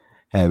 just to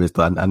have his.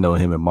 I know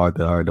him and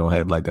Martha Hart don't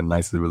have like the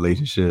nicest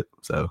relationship,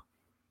 so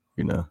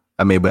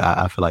I mean, but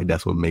I feel like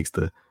that's what makes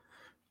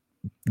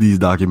these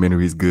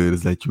documentaries good,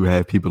 is that you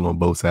have people on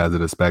both sides of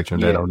the spectrum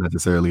that don't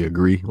necessarily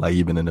agree. Like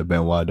even in the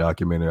Benoit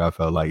documentary, I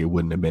felt like it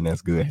wouldn't have been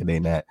as good had they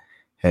not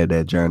had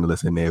that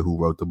journalist in there who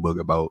wrote the book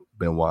about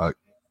Benoit,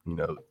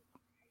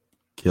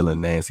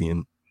 killing Nancy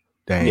and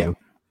Daniel. Yeah.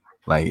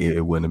 Like it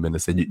wouldn't have been the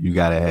same. You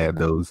got to have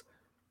those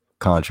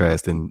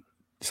contrasting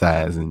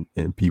sides and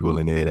people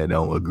in there that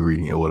don't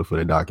agree in order for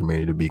the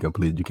documentary to be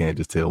complete. You can't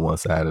just tell one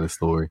side of the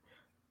story.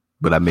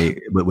 But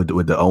but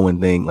with the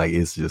Owen thing, like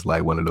it's just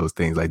like one of those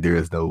things. Like there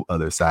is no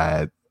other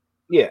side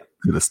to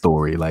the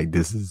story. Like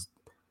this is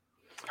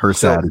her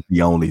side is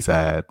the only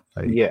side.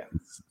 Like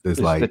it's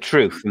like the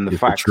truth and the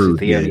facts is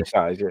the only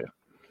side.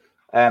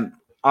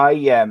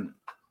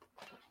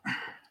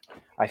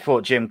 I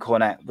thought Jim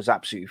Cornette was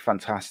absolutely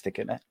fantastic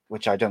in it,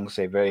 which I don't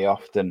say very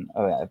often.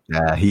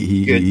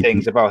 He good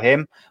things about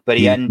him, but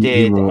he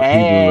undid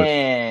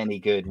any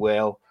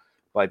goodwill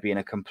by being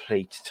a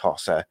complete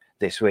tosser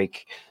this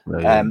week.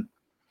 You're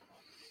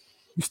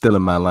still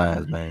in my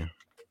lines, man.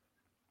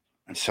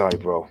 Sorry,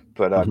 bro,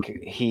 but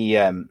he,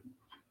 I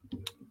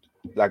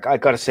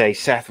gotta say,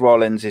 Seth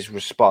Rollins'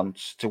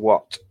 response to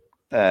what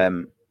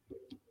Jim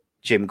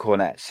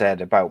Cornette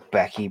said about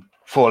Becky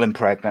falling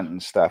pregnant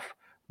and stuff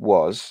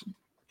was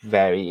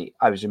I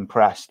was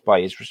impressed by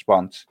his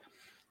response,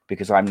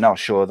 because I'm not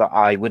sure that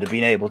I would have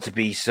been able to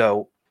be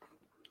so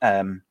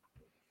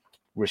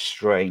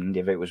restrained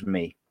if it was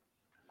me.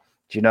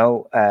 Do you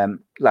know?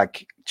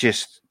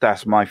 Just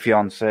that's my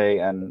fiance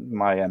and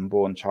my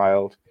unborn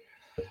child.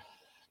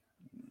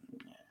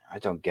 I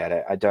don't get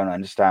it. I don't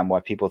understand why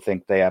people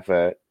think they have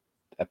a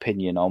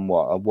opinion on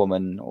what a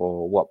woman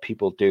or what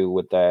people do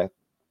with their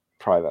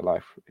private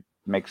life. It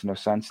makes no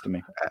sense to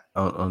me.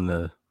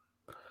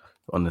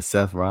 On the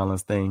Seth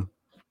Rollins thing,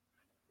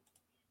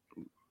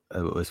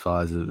 as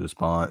far as his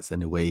response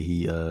and the way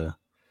he,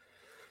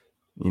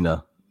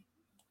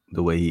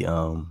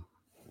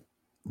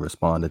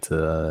 responded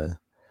to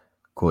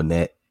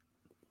Cornette,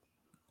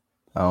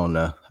 I don't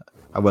know.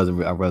 I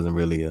wasn't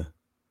really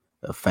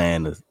a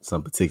fan of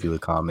some particular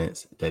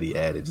comments that he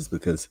added, just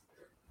because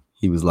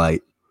he was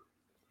like,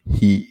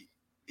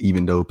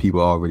 even though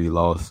people already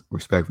lost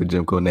respect for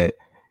Jim Cornette,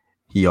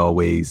 he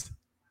always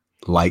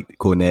liked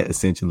Cornette,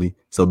 essentially.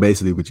 So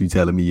basically what you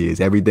telling me is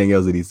everything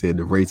else that he said,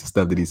 the racist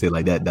stuff that he said,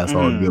 like that's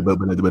all good, but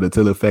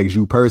until it affects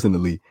you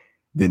personally,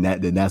 then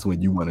that's when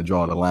you want to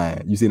draw the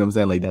line. You see what I'm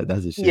saying? Like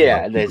that's the shit.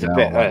 Yeah, there's a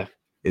bit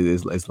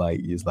it's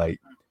like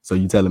so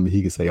you telling me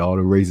he can say all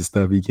the racist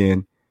stuff he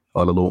can,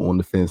 all the little on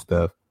the fence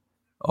stuff,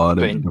 all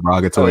the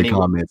derogatory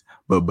comments,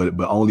 but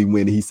only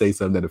when he say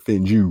something that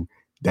offends you,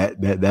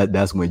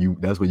 that's when you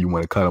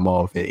want to cut him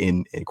off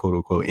and quote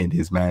unquote end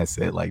his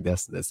mindset. Like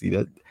that's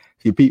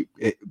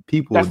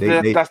people.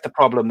 That's the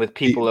problem with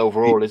people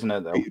overall, isn't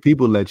it? Though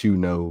people let you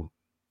know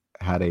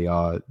how they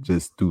are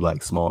just through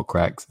like small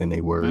cracks in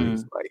their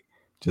words, like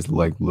just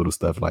like little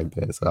stuff like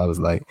that. So I was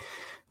like,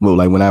 well,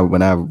 like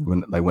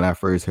when I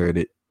first heard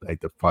it,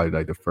 like the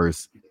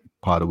first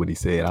part of what he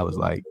said, I was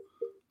like,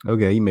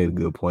 okay, he made a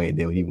good point. And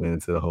then he went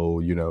into the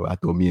whole, I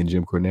thought me and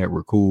Jim Cornette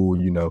were cool.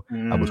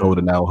 I was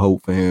holding out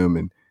hope for him,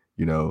 and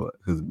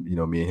because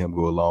me and him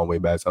go a long way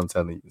back. So I'm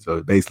telling you.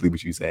 So basically,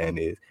 what you're saying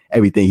is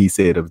everything he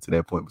said up to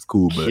that point was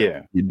cool, but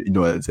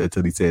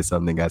until he said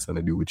something that got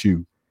something to do with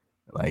you,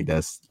 like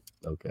that's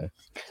okay.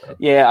 So.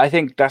 Yeah, I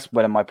think that's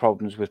one of my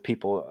problems with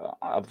people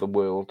of the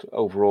world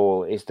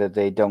overall, is that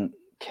they don't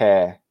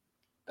care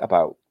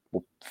about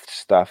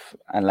stuff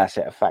unless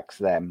it affects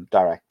them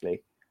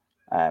directly.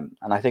 And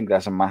I think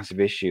that's a massive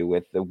issue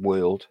with the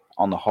world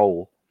on the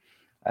whole,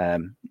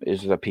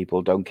 is that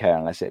people don't care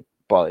unless it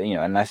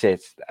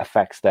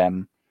affects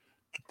them.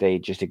 They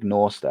just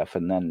ignore stuff.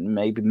 And then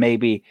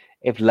maybe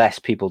if less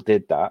people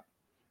did that,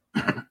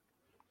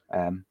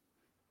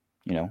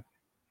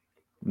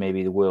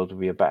 maybe the world would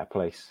be a better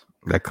place.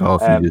 That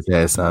coffee just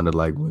had sounded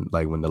like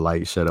when the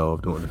light shut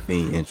off during the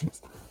Fiend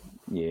entrance.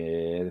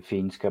 Yeah, the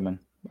Fiend's coming.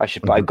 I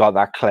got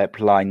that clip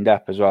lined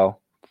up as well.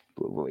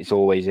 It's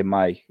always in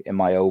my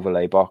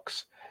overlay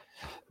box.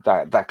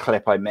 That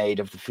clip I made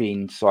of the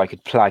Fiend, so I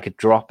could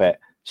drop it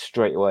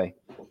straight away.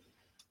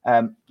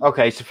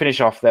 Okay, so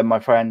finish off then, my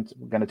friend.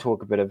 We're going to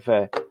talk a bit of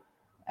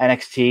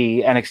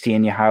NXT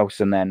in your house,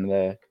 and then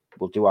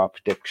we'll do our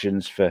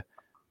predictions for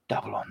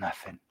Double or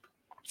Nothing.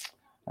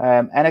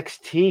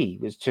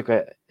 NXT took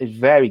a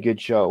very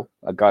good show.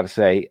 I gotta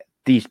say,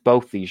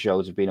 both these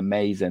shows have been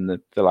amazing. The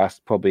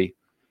last probably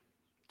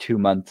 2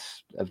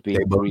 months have been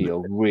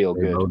real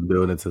good. Both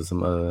building to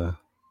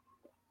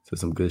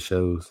some good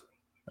shows.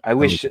 I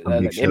wish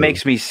it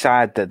makes me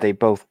sad that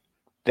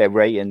their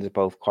ratings are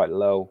both quite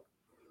low,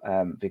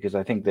 because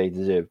I think they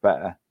deserve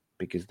better,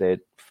 because they're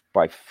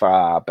by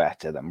far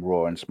better than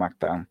Raw and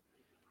SmackDown.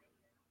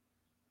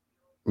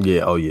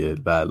 Yeah, oh yeah,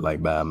 by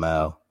a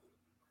mile.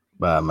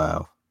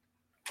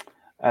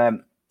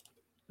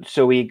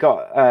 So we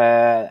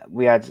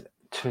had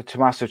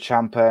Tommaso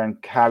Ciampa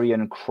and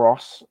Karrion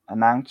Kross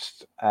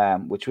announced,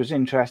 which was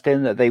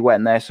interesting that they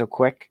went there so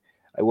quick.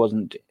 I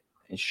wasn't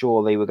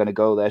sure they were going to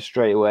go there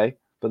straight away,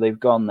 but they've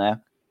gone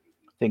there.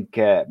 I think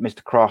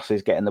Mr. Cross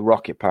is getting the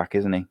rocket pack,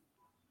 isn't he?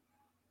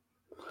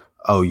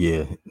 Oh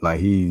yeah, like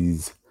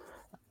he's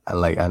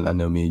like I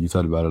know me and you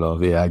talked about it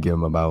off. Yeah, I give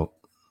him about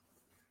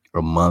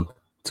a month,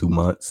 2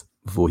 months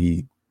before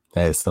he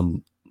has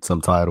some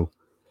title,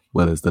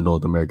 whether it's the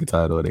North American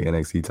title or the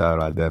NXT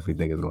title. I definitely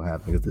think it's gonna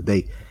happen because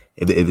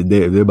if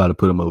they're about to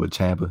put him over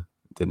Ciampa,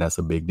 then that's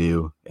a big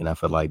deal. And I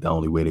feel like the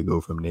only way to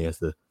go from there is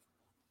to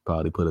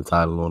probably put a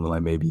title on him.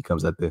 Like maybe he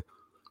comes at the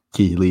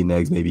Keith Lee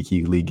next. Maybe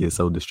Keith Lee gets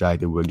so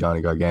distracted with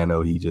Johnny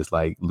Gargano he just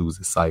like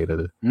loses sight of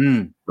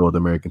the North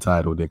American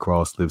title. Then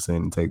Cross slips in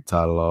and take the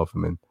title off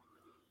him, and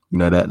you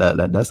know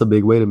that's a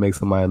big way to make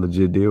somebody a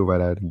legit deal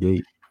right out of the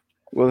gate.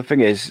 Well, the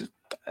thing is,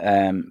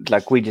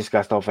 like we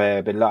discussed off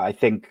air, but I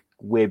think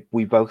we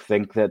both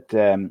think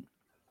that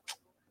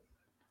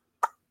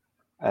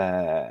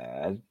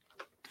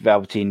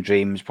Velveteen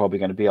Dream's probably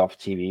going to be off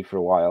TV for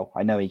a while.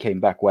 I know he came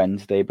back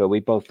Wednesday, but we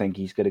both think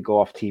he's going to go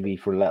off TV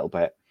for a little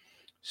bit.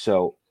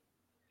 So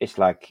it's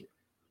like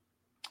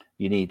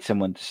you need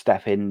someone to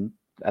step in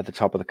at the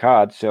top of the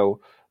card.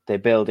 So they're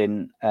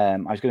building, I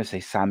was going to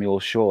say Samuel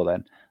Shaw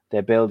then.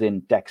 They're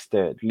building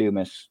Dexter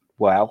Lumis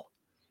well.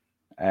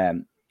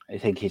 I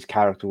think his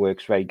character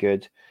works very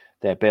good.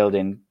 They're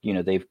building,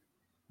 they've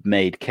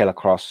made Killer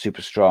Cross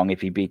super strong. If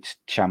he beats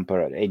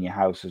Ciampa in your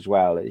house as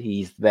well,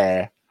 he's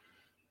there.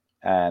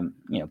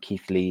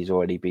 Keith Lee's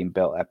already been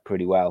built up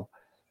pretty well.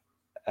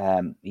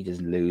 He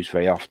doesn't lose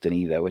very often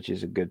either, which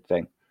is a good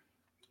thing.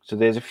 So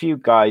there's a few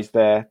guys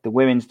there. The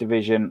women's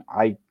division,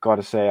 I got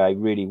to say, I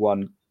really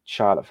want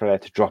Charlotte Flair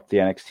to drop the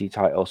NXT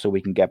title so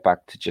we can get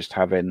back to just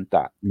having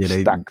that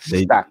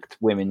stacked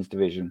women's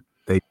division.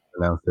 They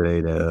announced today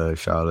that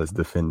Charlotte's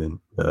defending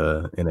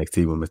the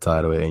NXT women's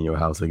title in your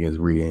house against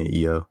Rhea and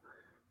Io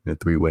in a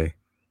 3-way.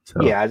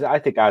 So. Yeah, I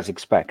think as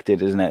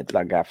expected, isn't it?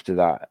 Like after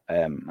that,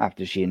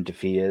 after she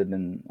interfered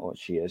and or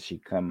she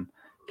came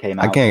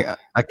out.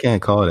 I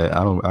can't call that.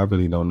 I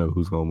really don't know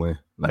who's gonna win.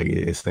 Like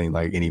it seems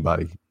like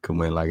anybody can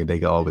win. Like they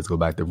can always go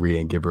back to Rhea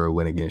and give her a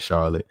win against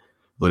Charlotte,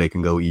 or they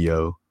can go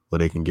Io, or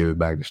they can give it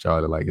back to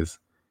Charlotte. Like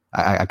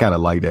I kind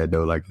of like that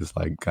though. Like it's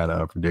like kind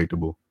of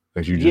unpredictable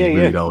because you just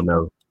really don't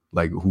know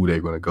like who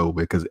they're gonna go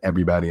with because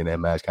everybody in that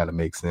match kind of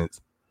makes sense.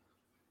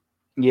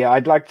 Yeah,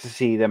 I'd like to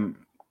see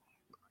them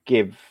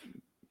give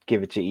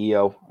it to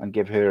Io and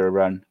give her a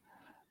run,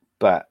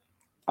 but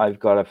I've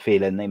got a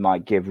feeling they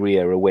might give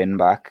Rhea a win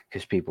back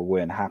because people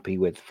weren't happy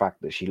with the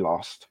fact that she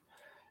lost.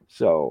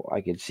 So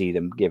I could see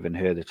them giving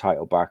her the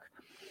title back.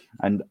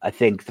 And I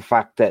think the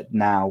fact that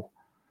now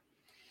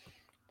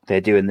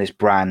they're doing this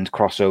brand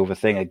crossover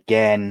thing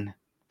again,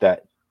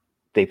 that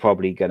they're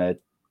probably going to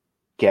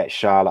get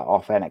Charlotte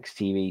off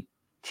NXT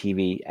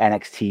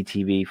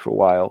TV for a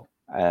while.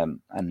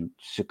 And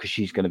so because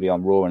she's going to be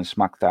on Raw and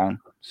SmackDown.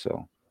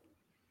 So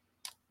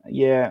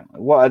yeah,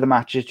 what other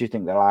matches do you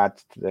think they'll add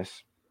to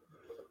this?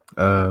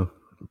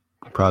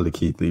 Probably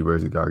Keith Lee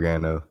versus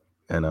Gargano,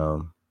 and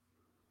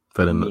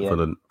for the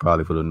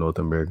North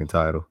American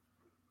title,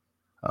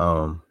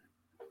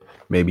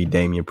 maybe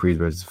Damian Priest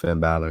versus Finn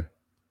Balor.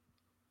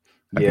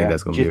 I think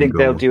that's gonna be. Do you think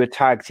they'll do a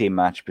tag team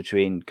match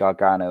between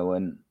Gargano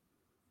and?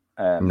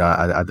 No,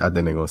 I think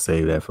they're gonna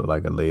save that for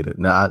like a later.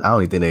 No, I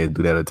don't think they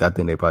do that. I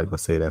think they're probably gonna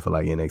save that for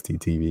like NXT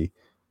TV.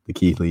 The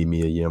Keith Lee,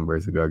 Mia Yim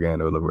versus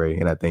Gargano LeRae.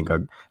 And I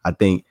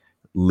think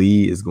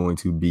Lee is going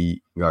to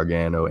beat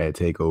Gargano at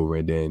TakeOver,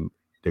 and then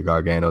the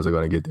Garganos are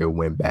going to get their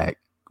win back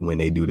when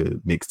they do the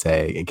mixed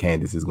tag, and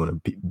Candice is going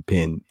to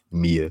pin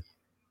Mia.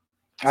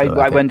 So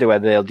I wonder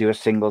whether they'll do a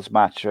singles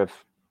match of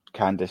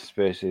Candice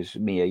versus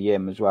Mia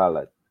Yim as well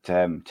at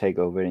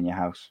TakeOver in your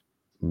house.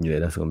 Yeah,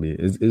 that's going to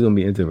be it's going to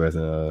be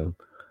interesting.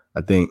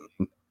 I think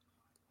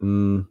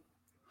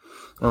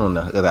I don't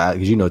know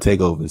because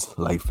TakeOver is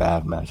like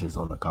 5 matches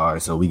on the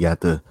card, so we got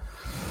the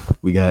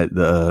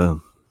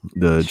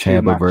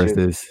Ciampa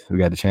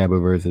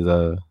versus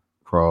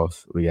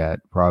Cross. We got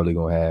probably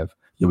gonna have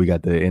we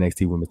got the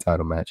NXT Women's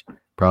Title match.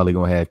 Probably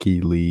gonna have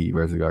Keith Lee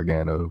versus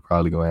Gargano.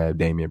 Probably gonna have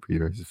Damian Priest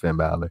versus Finn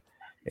Balor,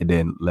 and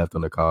then left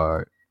on the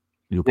card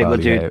you'll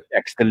probably have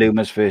Dexter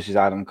Lumis versus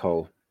Adam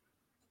Cole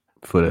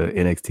for the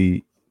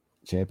NXT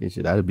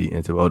Championship. That'd be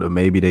interesting. Or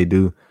maybe they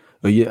do.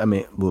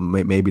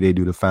 Maybe they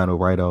do the final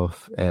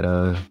write-off at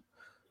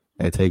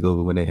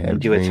TakeOver when they have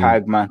do a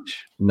tag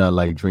match. Not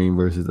like Dream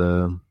versus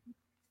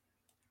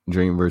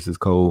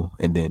Cole,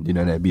 and then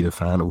that'd be the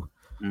final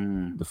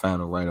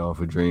write-off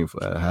for Dream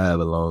for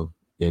however long,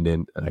 and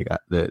then like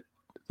the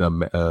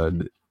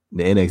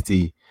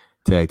NXT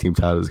tag team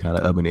title is kind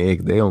of up in the air.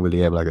 They don't really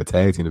have like a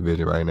tag team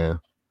division right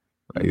now.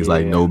 Like it's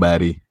like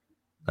nobody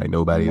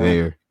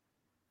there.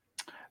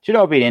 Do you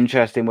know what would be an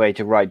interesting way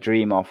to write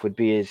Dream off would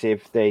be as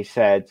if they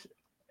said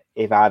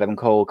if Adam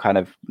Cole kind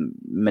of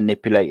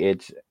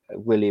manipulated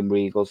William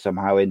Regal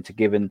somehow into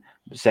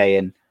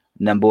saying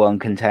number one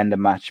contender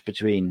match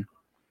between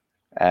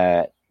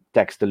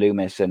Dexter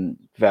Lumis and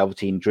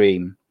Velveteen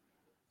Dream,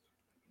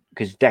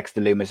 because Dexter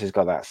Lumis has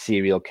got that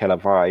serial killer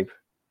vibe.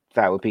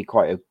 That would be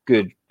quite a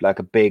good, like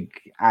a big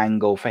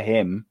angle for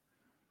him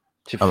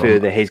to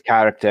further his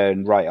character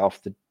and write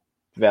off the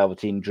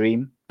Velveteen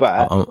Dream.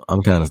 But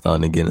I'm kind of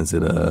starting to get into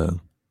the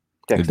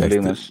Dexter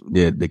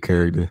Lumis, the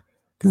character,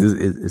 because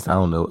it's I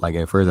don't know. Like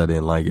at first I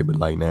didn't like it, but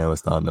like now it's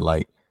starting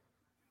to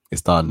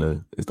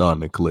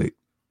click.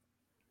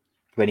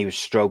 When he was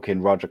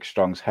stroking Roderick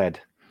Strong's head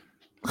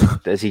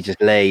as he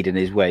just laid in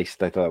his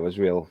waist, I thought it was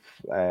real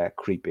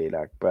creepy.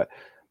 Like, but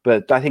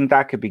I think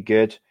that could be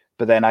good.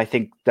 But then I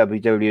think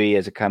WWE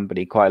as a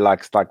company quite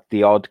likes like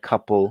the odd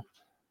couple,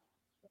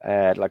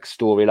 like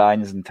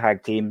storylines and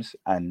tag teams,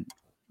 and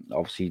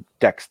obviously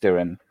Dexter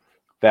and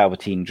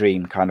Velveteen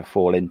Dream kind of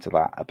fall into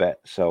that a bit.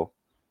 So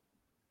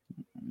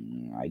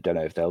I don't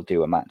know if they'll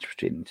do a match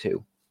between the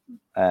two.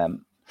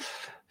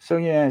 So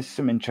yeah,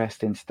 some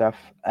interesting stuff.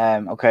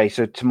 Okay,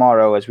 so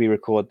tomorrow as we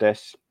record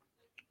this,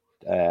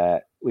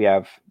 we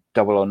have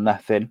Double or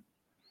Nothing.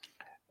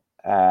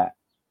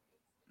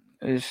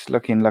 It's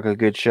looking like a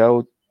good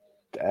show.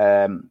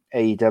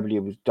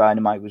 AEW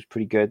Dynamite was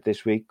pretty good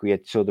this week. We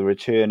saw the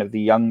return of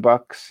the Young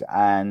Bucks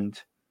and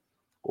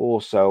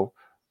also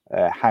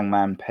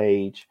Hangman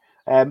Page.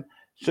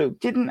 So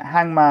didn't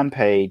Hangman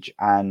Page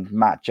and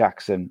Matt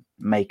Jackson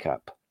make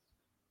up?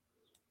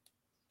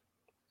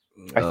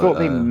 I thought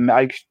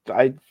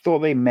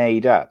they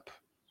made up.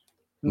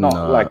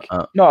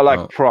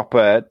 Not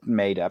proper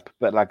made up,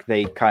 but like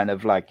they kind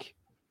of like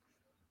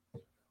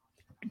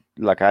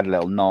had a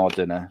little nod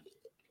and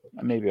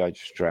maybe I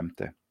just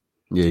dreamt it.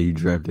 Yeah, you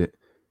dreamt it.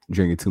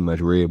 Drinking too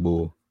much Red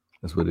Bull.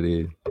 That's what it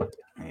is.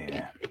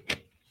 Yeah.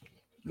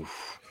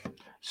 Oof.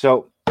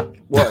 So,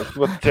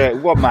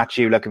 what match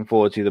are you looking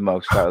forward to the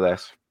most out of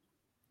this?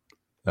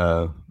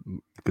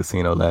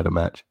 Casino ladder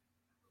match.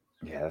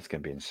 Yeah, that's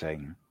gonna be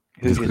insane.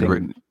 Who do you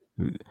think?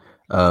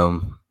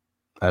 Out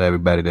of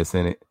everybody that's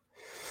in it.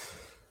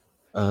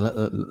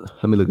 Let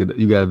me look at it.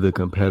 You got the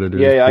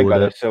competitors. Yeah, I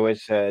got it. So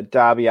it's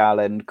Darby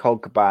Allin,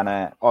 Colt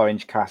Cabana,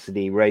 Orange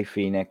Cassidy, Rey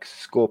Fenix,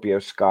 Scorpio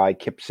Sky,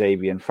 Kip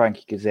Sabian,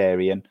 Frankie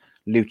Kazarian,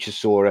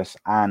 Luchasaurus,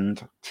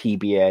 and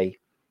TBA.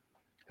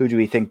 Who do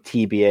we think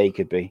TBA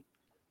could be?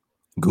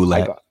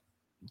 Gulak.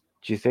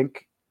 Do you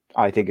think?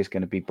 I think it's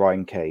going to be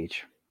Brian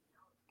Cage.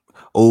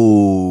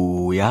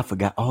 Oh yeah, I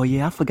forgot. Oh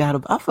yeah, I forgot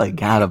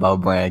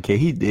about Brian Cage.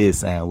 He did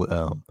sign with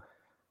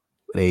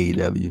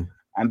AEW.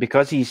 And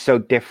because he's so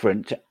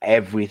different to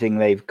everything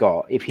they've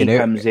got, if he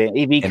comes in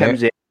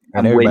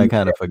and everybody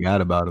kind of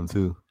forgot about him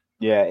too.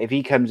 Yeah, if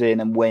he comes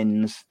in and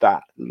wins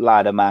that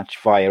ladder match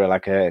via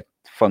like a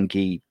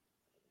funky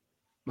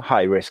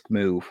high risk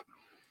move,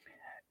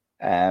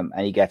 and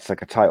he gets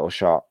like a title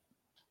shot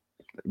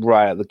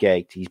right out the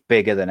gate, he's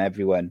bigger than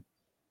everyone.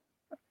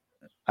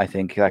 I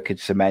think that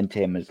could cement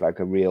him as like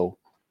a real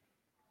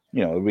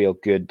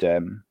good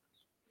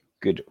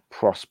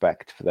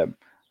prospect for them.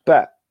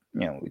 But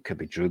it could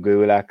be Drew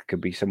Gulak,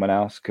 could be someone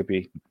else, could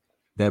be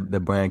that the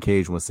Brian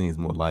Cage one seems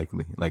more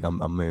likely. Like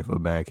I'm in for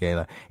Brian Cage.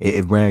 Like,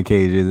 if Brian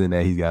Cage isn't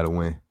there, he's got to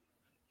win.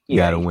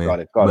 Got to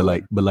win. But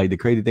like the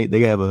crazy thing, they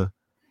have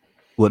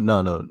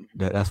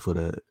that's for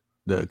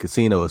the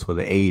casino is for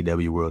the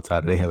AEW World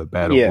Title. They have a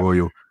battle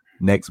royal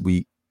next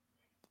week,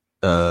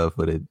 for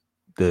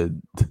to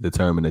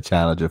determine the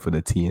challenger for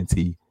the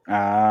TNT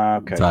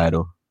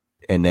title,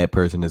 and that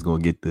person is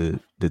going to get the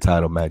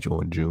title match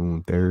on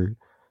June 3rd.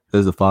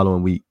 There's the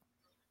following week.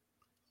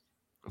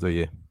 So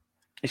yeah,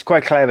 it's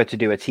quite clever to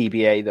do a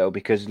TBA though,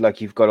 because like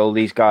you've got all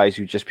these guys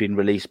who've just been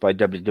released by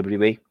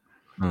WWE,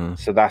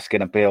 so that's going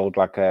to build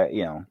like a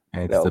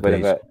little bit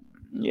of a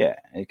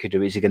It could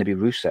do. Is it going to be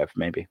Rusev?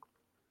 Maybe.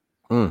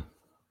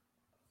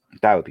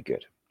 That would be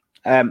good.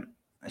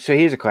 So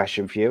here's a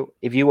question for you: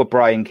 if you were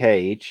Brian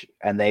Cage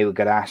and they were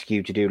going to ask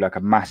you to do like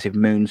a massive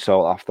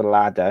moonsault off the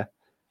ladder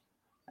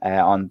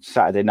on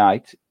Saturday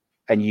night,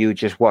 and you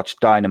just watched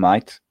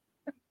Dynamite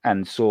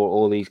and saw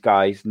all these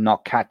guys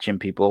not catching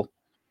people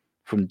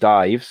from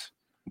dives.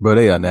 Bro,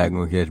 they are not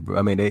going to catch, bro.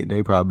 I mean,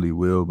 they probably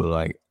will, but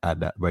like,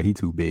 bro, he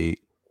too big.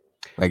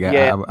 Like,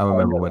 I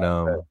remember when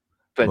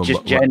but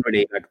just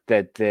generally,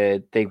 like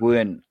they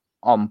weren't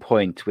on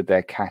point with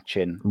their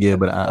catching. Yeah,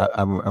 but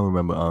I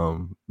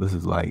remember this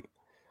is like,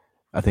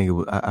 I think it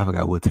was, I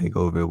forgot what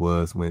takeover it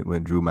was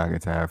when Drew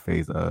McIntyre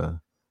faced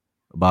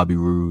Bobby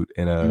Roode,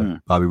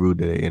 and Bobby Roode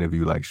did an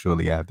interview like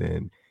shortly after,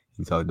 and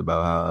he talked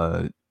about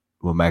how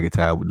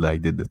McIntyre would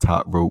like did the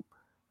top rope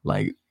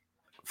like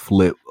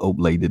flip,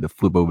 like did the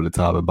flip over the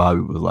top, and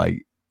Bobby was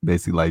like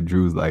basically like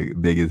Drew's like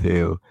big as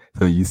hell.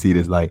 So you see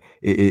this like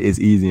it's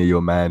easy in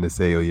your mind to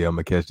say, oh yeah, I'm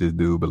gonna catch this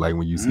dude, but like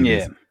when you see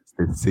this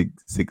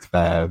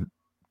 6'5",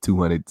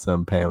 200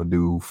 some pound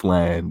dude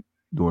flying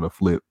doing a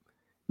flip,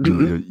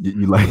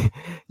 you like,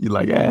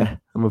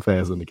 I'm a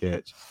fast on the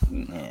catch.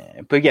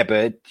 Yeah,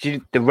 but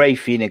the Ray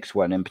Phoenix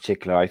one in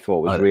particular, I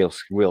thought was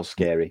real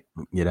scary.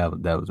 Yeah,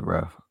 that was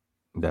rough.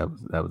 That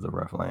was a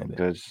rough landing.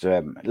 Because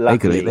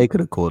they could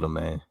have caught him,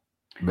 man.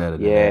 Better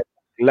than that.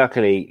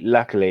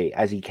 Luckily,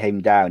 as he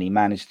came down, he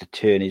managed to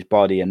turn his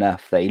body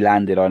enough that he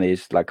landed on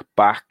his like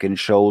back and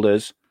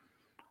shoulders.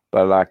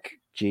 But like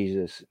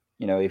Jesus,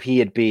 if he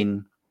had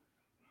been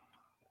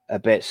a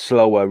bit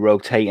slower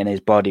rotating his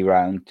body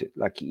around,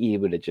 like he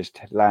would have just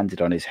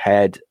landed on his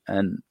head,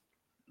 and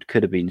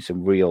could have been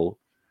some real.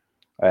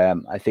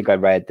 I think I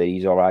read that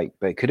he's all right,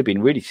 but it could have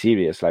been really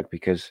serious, it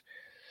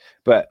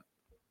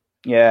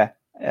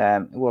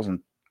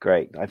wasn't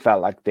great. I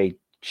felt like they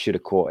should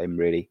have caught him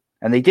really,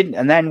 and they didn't.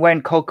 And then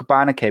when Colt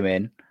Cabana came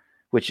in,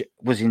 which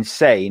was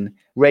insane,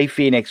 Ray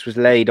Phoenix was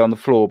laid on the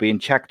floor being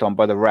checked on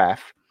by the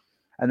ref,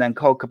 and then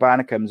Colt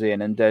Cabana comes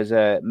in and does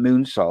a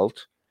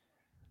moonsault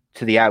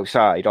to the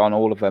outside on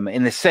all of them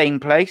in the same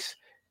place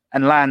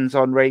and lands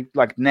on Ray,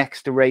 like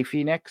next to Ray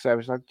Phoenix. I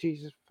was like,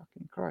 Jesus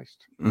fucking Christ.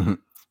 Mm-hmm.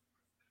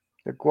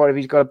 Like, what if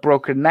he's got a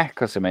broken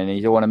neck or something and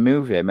you don't want to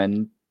move him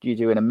and you're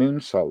doing a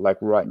moonsault like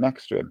right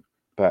next to him?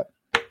 But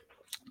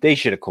they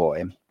should have caught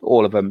him,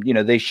 all of them.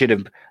 They should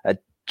have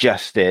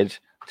adjusted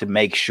to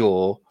make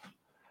sure,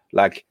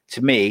 like,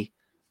 to me,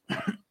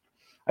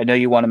 I know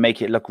you want to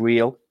make it look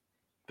real,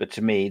 but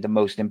to me, the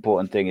most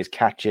important thing is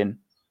catching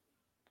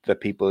the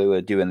people who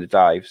are doing the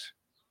dives.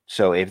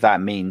 So if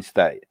that means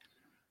that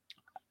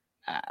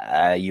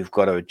you've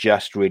got to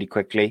adjust really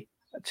quickly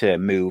to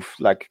move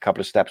like a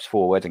couple of steps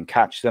forward and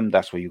catch them,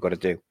 that's what you've got to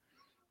do.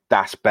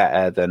 That's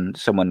better than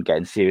someone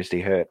getting seriously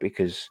hurt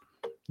because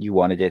you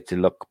wanted it to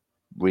look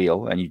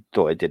real and you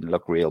thought it didn't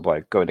look real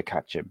by going to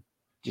catch him.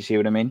 Do you see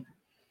what I mean?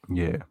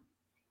 Yeah.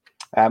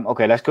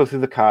 Okay, let's go through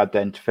the card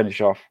then to finish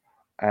off.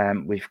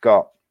 We've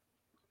got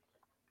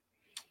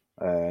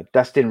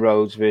Dustin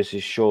Rhodes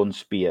versus Sean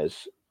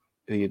Spears.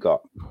 Who you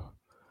got?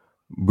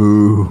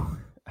 Boo.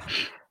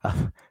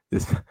 I'm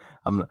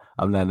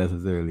not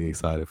necessarily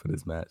excited for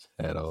this match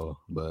at all,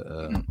 but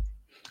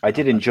I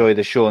did enjoy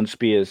the Sean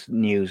Spears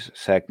news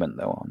segment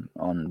though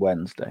on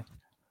Wednesday.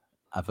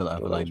 I feel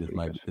like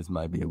this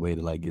might be a way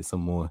to like get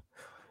some more,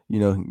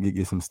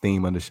 get some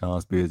steam under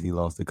Sean Spears. He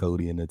lost to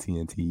Cody in the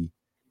TNT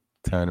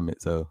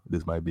tournament, so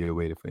this might be a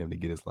way for him to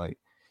get us like,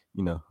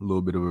 a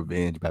little bit of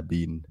revenge by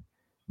beating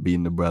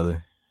the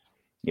brother.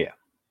 Yeah.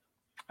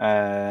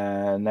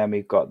 And then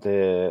we've got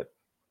the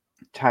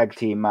tag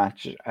team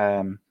match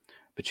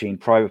between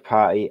Private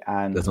Party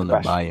and That's on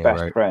Best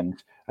right?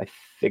 Friend. I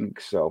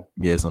think so.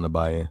 Yeah, it's on the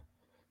buy-in.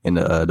 And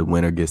the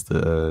winner gets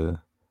the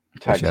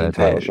tag team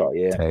title shot.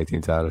 Yeah, tag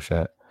team title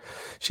shot.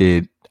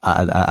 Shit,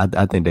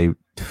 I think they.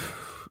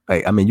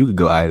 You could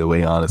go either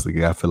way.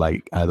 Honestly, I feel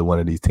like either one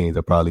of these teams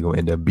are probably going to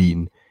end up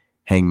beating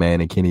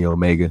Hangman and Kenny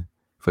Omega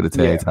for the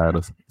tag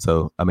titles.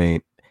 So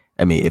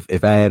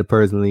if I had it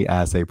personally,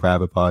 I'd say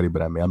Private Party,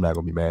 but I'm not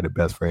gonna be mad at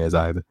Best Friends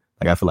either.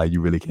 Like I feel like you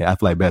really can't. I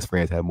feel like Best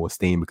Friends have more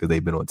steam because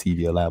they've been on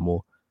TV a lot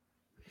more.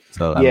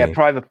 So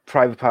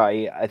Private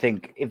Party. I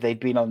think if they'd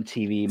been on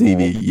TV more,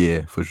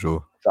 yeah, for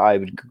sure, I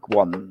would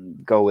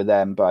go with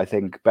them. But I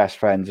think Best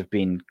Friends have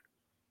been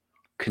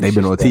they've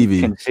been on TV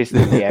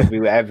consistently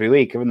every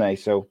week, haven't they?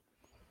 So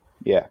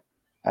yeah.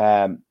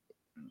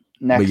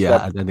 Next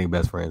up, I think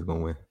Best Friends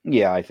gonna win.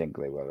 Yeah, I think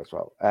they will as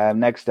well.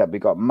 Next up, we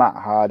got Matt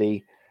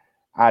Hardy,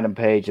 Adam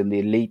Page, and the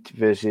Elite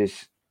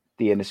versus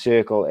the Inner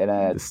Circle in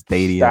a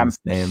stadium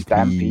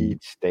stampede.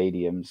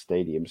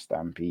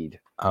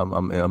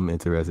 I'm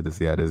interested to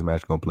see how this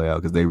match gonna play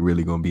out because they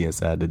really gonna be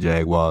inside the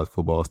Jaguars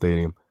football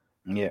stadium.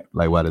 Yeah,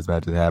 like while this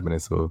match is happening.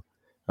 So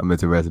I'm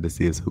interested to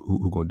see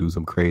who gonna do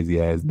some crazy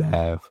ass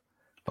dive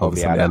off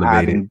some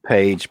elevated. Adam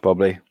Page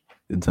probably.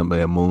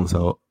 Somebody a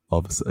moonsault.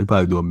 He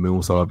probably do a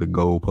moonsault off the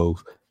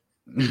goalpost.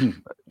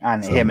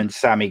 And him and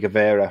Sammy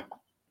Guevara.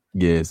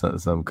 Yeah,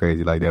 something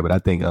crazy like that. But I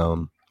think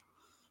you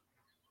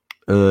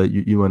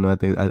want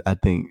to know, I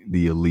think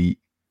the Elite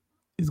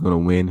is gonna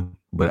win,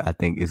 but I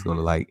think it's gonna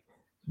like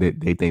they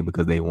think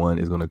because they won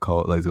it's gonna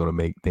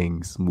make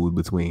things smooth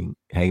between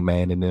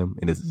Hangman and them,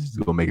 and it's just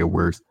gonna make it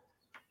worse.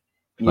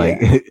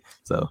 I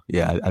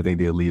think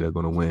the Elite are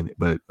gonna win,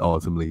 but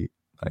ultimately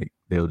like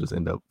they'll just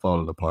end up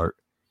falling apart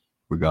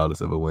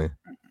regardless of a win.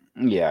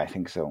 Yeah, I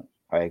think so.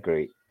 I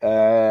agree.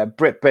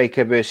 Britt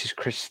Baker versus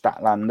Chris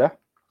Statlander.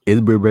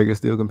 Is Britt Baker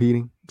still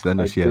competing? Because I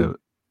know she had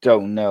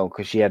don't know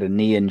because she had a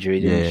knee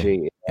injury, didn't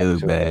she? It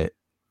looked bad.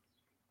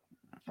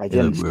 I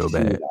didn't see real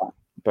bad,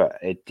 but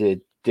it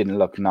didn't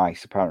look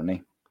nice.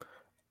 Apparently,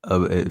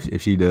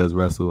 if she does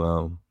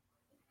wrestle,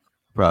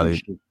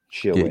 probably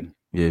she'll win.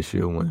 Yeah,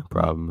 she'll win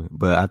probably.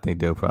 But I think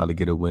they'll probably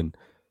get a win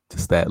to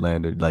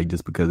Statlander, like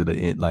just because of the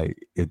end. Like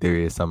if there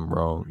is something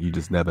wrong, you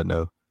just never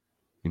know.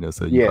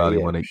 So you probably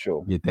want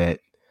to get that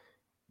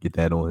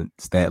on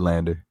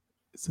Statlander,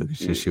 so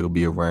she'll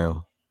be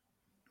around.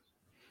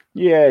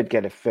 Yeah,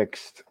 get it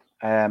fixed.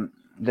 Then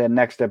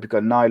next up, we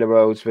got Nyla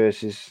Rose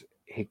versus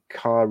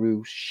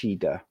Hikaru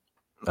Shida.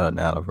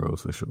 Nyla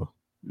Rose for sure.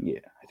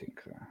 Yeah, I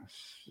think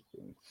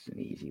it's an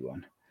easy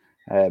one.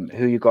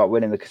 Who you got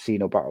winning the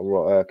casino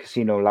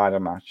ladder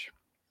match?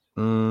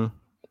 Who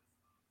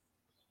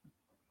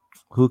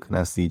can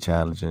I see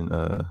challenging?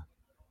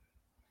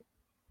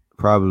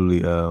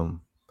 Probably.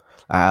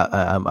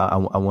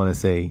 I want to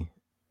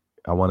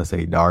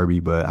say Darby,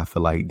 but I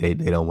feel like they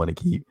don't want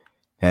to keep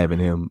having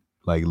him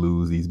like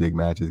lose these big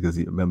matches because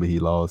remember he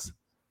lost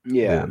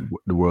the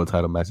world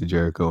title match to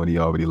Jericho and he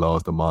already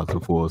lost the Mox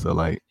before. So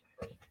like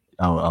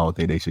I don't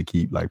think they should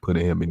keep like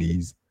putting him in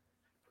these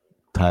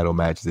title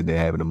matches and then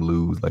having him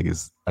lose. Like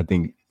I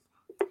think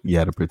you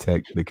had to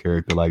protect the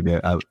character like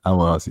that. I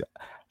want to see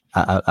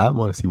I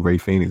want to see Ray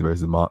Phoenix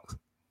versus Mox.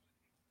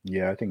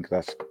 Yeah, I think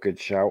that's a good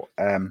shout.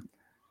 So I'm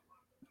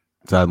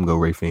gonna go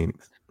Ray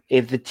Phoenix.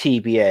 If the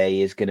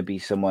TBA is going to be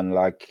someone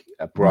like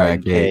a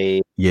Brian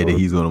Cage, that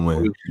he's going to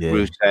win,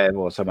 Rusev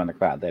or someone like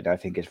that, then I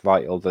think it's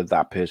vital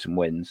that person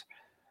wins.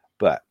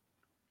 But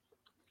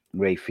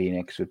Ray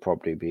Phoenix would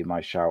probably be my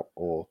shout,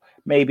 or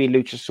maybe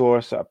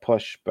Luchasaurus at a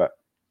push, but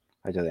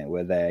I don't think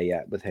we're there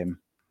yet with him.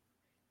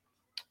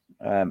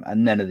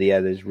 And none of the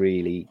others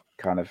really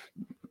kind of,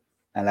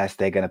 unless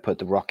they're going to put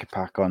the rocket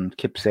pack on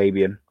Kip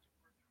Sabian.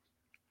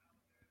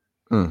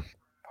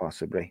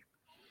 Possibly.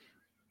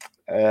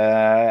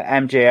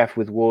 MJF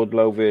with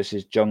Wardlow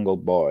versus Jungle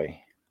Boy.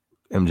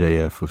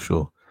 MJF for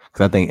sure.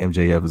 Because I think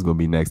MJF is going to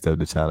be next up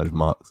to challenge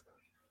Mox.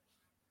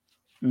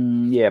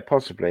 Yeah,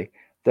 possibly.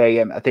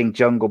 I think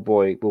Jungle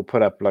Boy will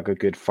put up like a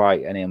good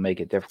fight and he'll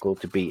make it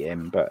difficult to beat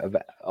him.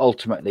 But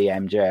ultimately,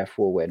 MJF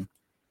will win.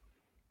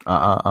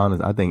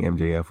 Honestly, I think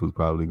MJF was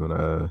probably going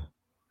to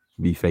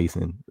be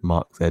facing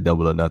Mox at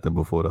Double or Nothing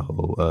before the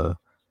whole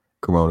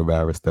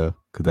coronavirus stuff.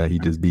 Because he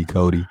just beat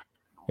Cody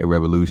at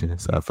Revolution,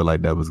 so I feel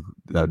like that was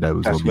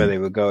that's where they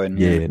were going.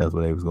 Yeah, that's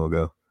where they was gonna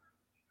go.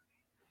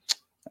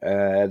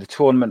 The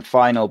tournament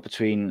final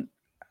between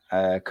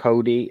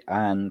Cody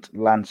and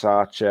Lance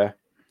Archer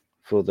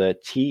for the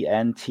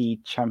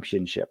TNT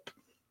Championship.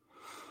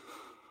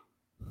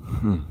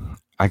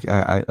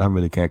 I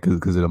really can't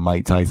because of the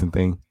Mike Tyson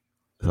thing.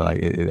 So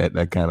like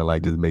that kind of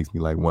like just makes me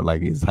like want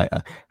like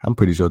I'm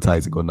pretty sure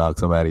Tyson gonna knock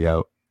somebody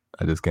out.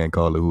 I just can't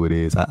call it who it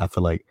is. I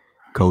feel like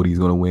Cody's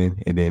gonna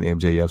win, and then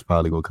MJF's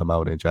probably gonna come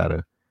out and try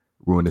to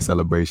ruin the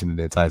celebration, and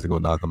then Tyson gonna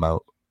knock him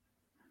out.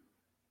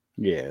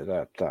 Yeah,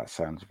 that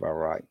sounds about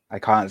right. I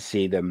can't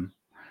see them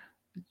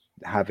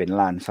having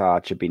Lance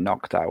Archer be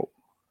knocked out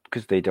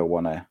because they don't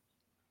want to.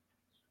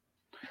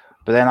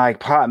 But then,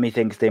 part of me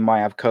thinks they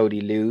might have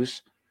Cody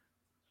lose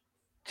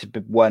to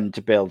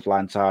build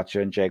Lance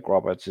Archer and Jake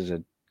Roberts as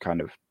a kind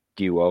of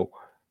duo,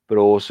 but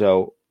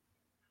also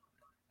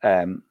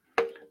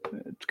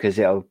because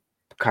it'll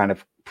kind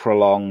of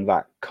prolong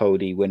that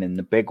Cody winning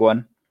the big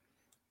one,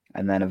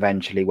 and then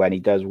eventually when he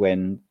does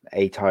win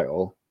a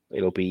title,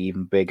 it'll be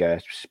even bigger,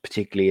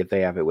 particularly if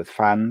they have it with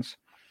fans.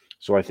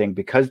 So I think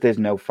because there's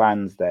no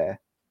fans there,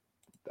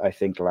 I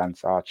think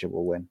Lance Archer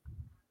will win.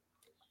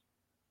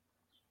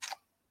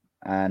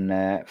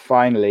 And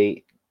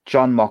finally,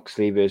 Jon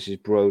Moxley versus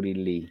Brody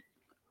Lee.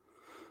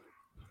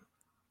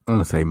 I'm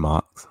gonna say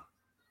Mox.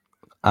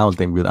 I don't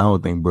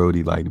think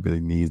Brody like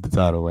really needs the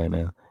title right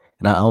now.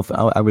 And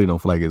I really don't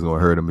feel like it's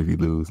gonna hurt him if he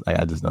lose. Like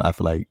I just know I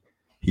feel like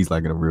he's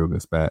like in a real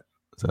good spot.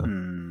 So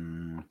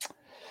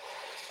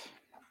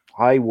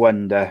I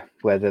wonder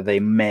whether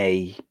they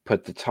may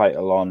put the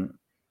title on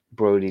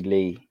Brody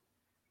Lee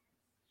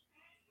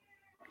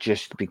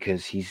just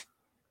because he's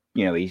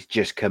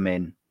just come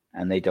in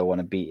and they don't want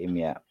to beat him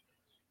yet.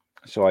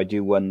 So I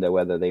do wonder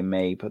whether they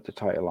may put the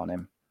title on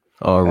him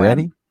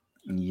already.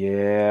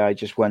 Yeah, I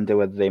just wonder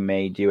whether they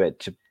may do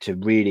it to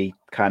really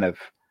kind of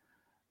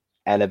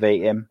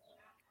elevate him.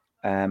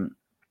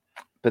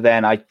 But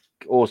then I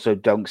also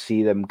don't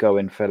see them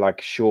going for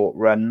like short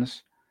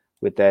runs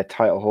with their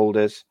title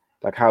holders.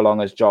 Like, how long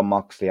has Jon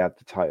Moxley had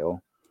the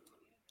title?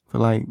 For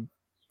like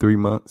 3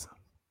 months.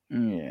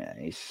 Yeah,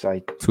 he's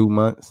like 2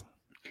 months.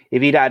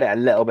 If he'd had it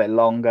a little bit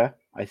longer,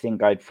 I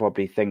think I'd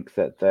probably think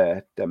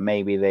that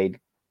maybe they'd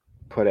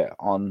put it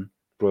on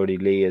Brody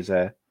Lee as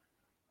a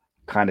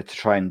kind of to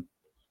try and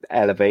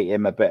elevate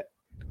him a bit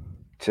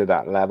to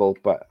that level.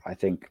 But I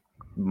think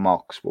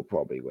Mox will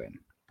probably win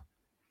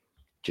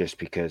just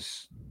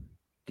because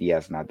he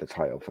hasn't had the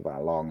title for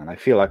that long. And I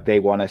feel like they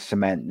want to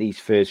cement these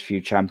first few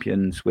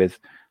champions with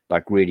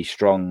like really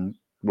strong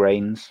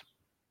reigns.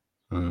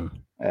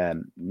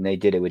 They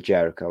did it with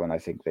Jericho, and I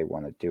think they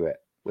want to do it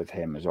with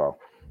him as well.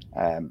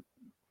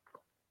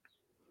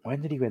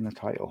 When did he win the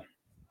title?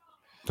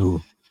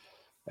 Who?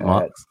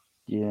 Mox?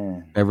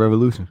 Yeah. At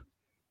Revolution.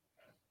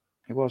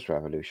 It was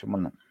Revolution,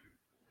 wasn't it?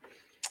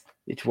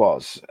 It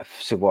was.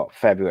 So what,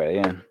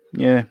 February,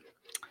 yeah.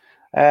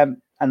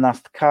 And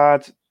that's the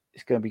card.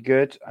 It's going to be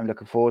good. I'm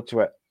looking forward to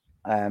it.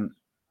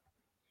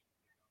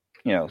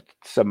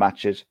 Some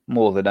matches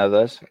more than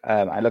others.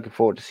 I'm looking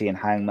forward to seeing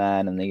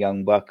Hangman and the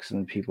Young Bucks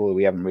and people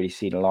we haven't really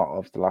seen a lot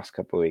of the last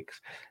couple of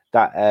weeks.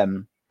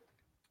 That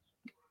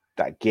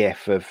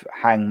gif of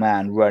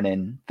Hangman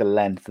running the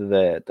length of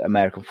the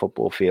American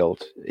football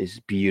field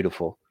is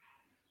beautiful.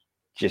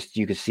 Just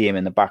you could see him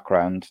in the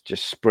background,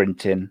 just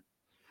sprinting.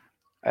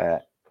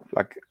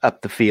 like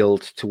up the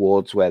field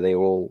towards where they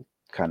were all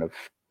kind of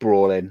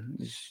brawling.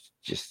 It's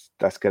just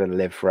that's going to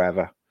live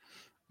forever.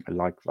 I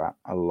like that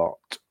a lot.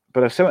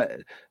 But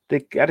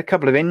they had a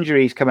couple of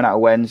injuries coming out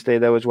of Wednesday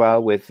though as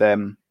well. With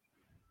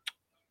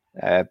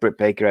Britt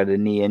Baker had a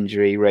knee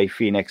injury, Ray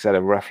Phoenix had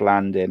a rough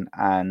landing,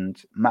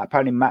 and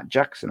apparently Matt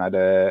Jackson had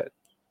a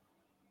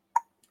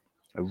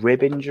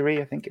rib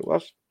injury, I think it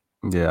was.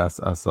 Yeah,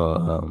 I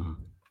saw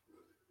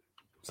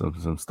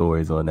some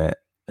stories on that.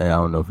 And I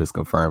don't know if it's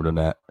confirmed or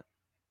not.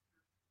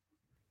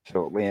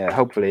 So yeah,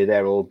 hopefully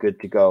they're all good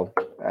to go.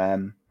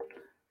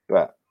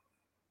 But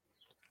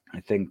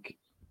I think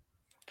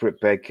Britt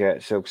Baker,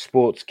 so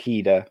Sports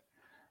Keeda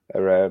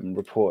are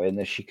reporting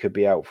that she could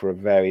be out for a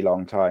very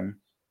long time.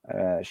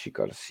 She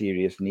got a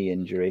serious knee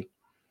injury.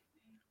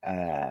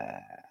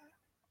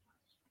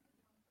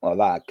 Well,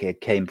 that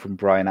came from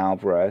Brian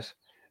Alvarez.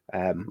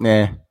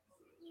 Yeah.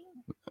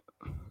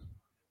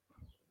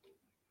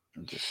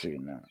 I'm just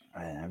seeing that.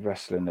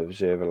 Wrestling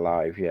Observer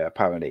Live. Yeah,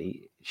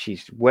 apparently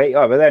she's way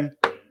over. Then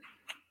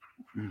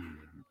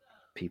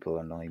people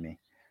annoy me.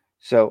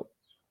 So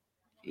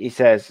he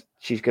says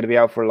she's going to be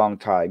out for a long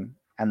time,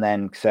 and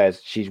then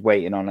says she's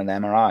waiting on an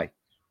MRI.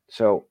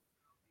 So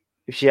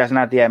if she hasn't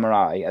had the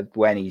MRI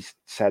when he's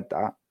said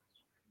that,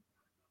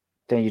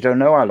 then you don't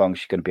know how long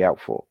she's going to be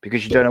out for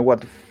because you don't know what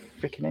the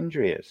freaking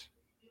injury is.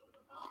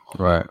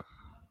 Right.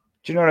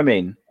 Do you know what I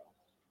mean?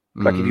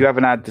 Like if you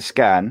haven't had the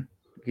scan,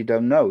 you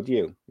don't know, do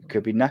you? It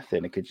could be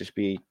nothing. It could just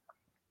be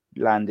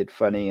landed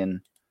funny and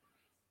a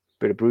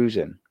bit of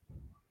bruising.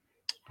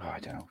 Oh, I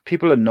don't know.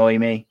 People annoy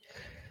me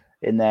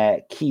in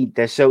their key.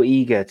 They're so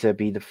eager to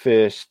be the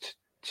first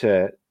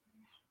to.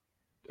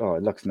 Oh,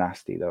 it looks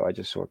nasty though. I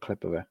just saw a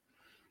clip of it.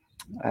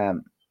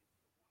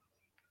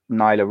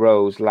 Nyla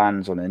Rose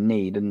lands on her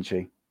knee, didn't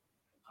she?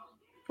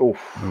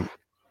 Oof,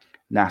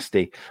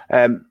 nasty.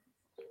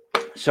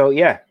 So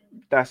yeah.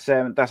 That's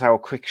our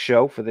quick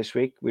show for this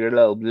week. We're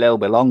a little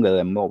bit longer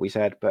than what we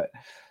said, but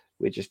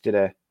we just did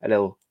a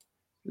little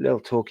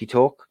talky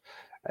talk.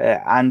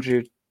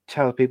 Andrew,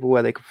 tell people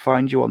where they can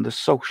find you on the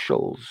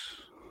socials.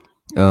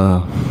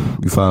 You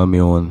follow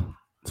me on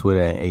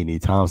Twitter at AD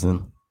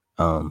Thompson.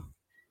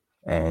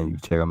 And you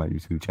check out my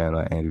YouTube channel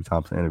at Andrew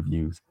Thompson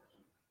Interviews.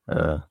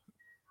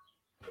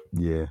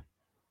 Yeah.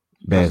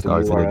 Bad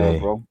start to the day.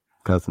 Bro.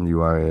 Custom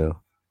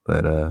URL.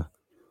 But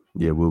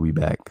yeah, we'll be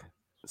back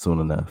soon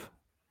enough.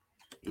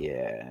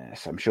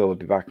 Yes, I'm sure we'll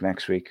be back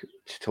next week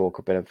to talk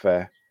a bit of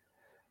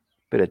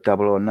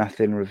Double or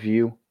Nothing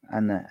review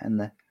and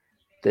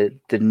the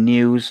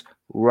news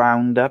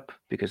roundup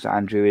because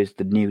Andrew is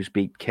the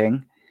Newsbeat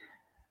king.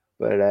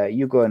 But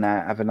you go and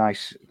have a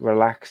nice,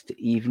 relaxed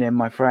evening,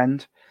 my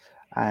friend,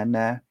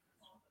 and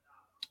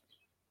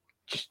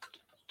just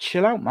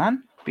chill out,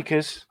 man.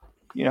 Because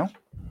you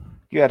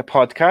had a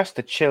podcast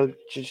to chill,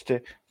 just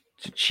to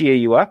cheer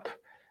you up,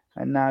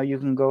 and now you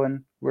can go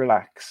and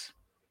relax.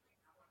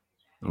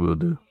 Will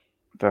do.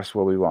 That's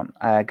what we want.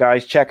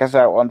 Guys, check us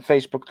out on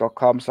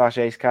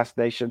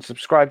facebook.com/AceCastNation.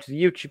 Subscribe to the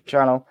YouTube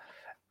channel,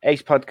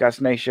 Ace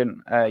Podcast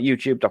Nation,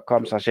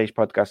 youtube.com/Ace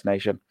Podcast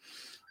Nation.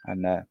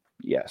 And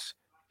yes,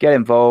 get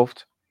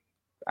involved.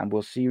 And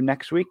we'll see you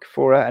next week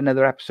for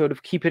another episode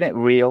of Keeping It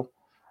Real.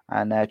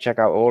 And check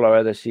out all our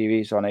other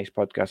series on Ace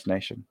Podcast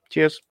Nation.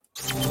 Cheers.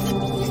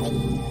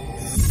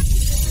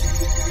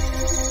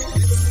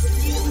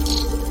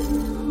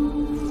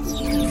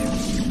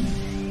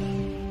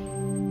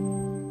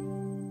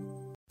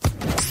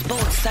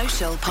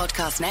 Social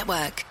Podcast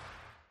Network.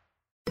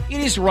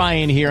 It is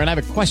Ryan here, and I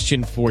have a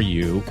question for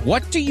you.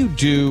 What do you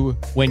do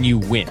when you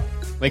win?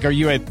 Like, are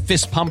you a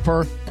fist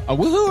pumper, a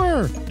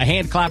woohooer, a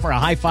hand clapper, a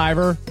high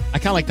fiver? I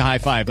kind of like the high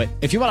five, but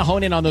if you want to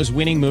hone in on those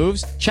winning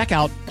moves, check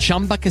out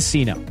Chumba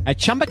Casino. At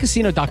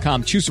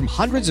ChumbaCasino.com, choose from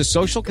hundreds of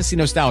social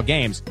casino-style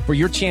games for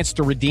your chance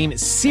to redeem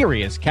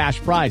serious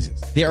cash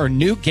prizes. There are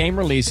new game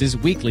releases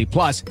weekly,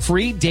 plus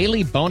free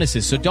daily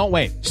bonuses, so don't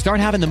wait. Start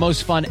having the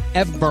most fun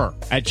ever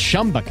at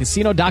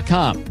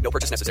ChumbaCasino.com. No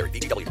purchase necessary.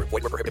 AEW Group.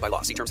 Void where prohibited by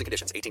law. See terms and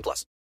conditions. 18+.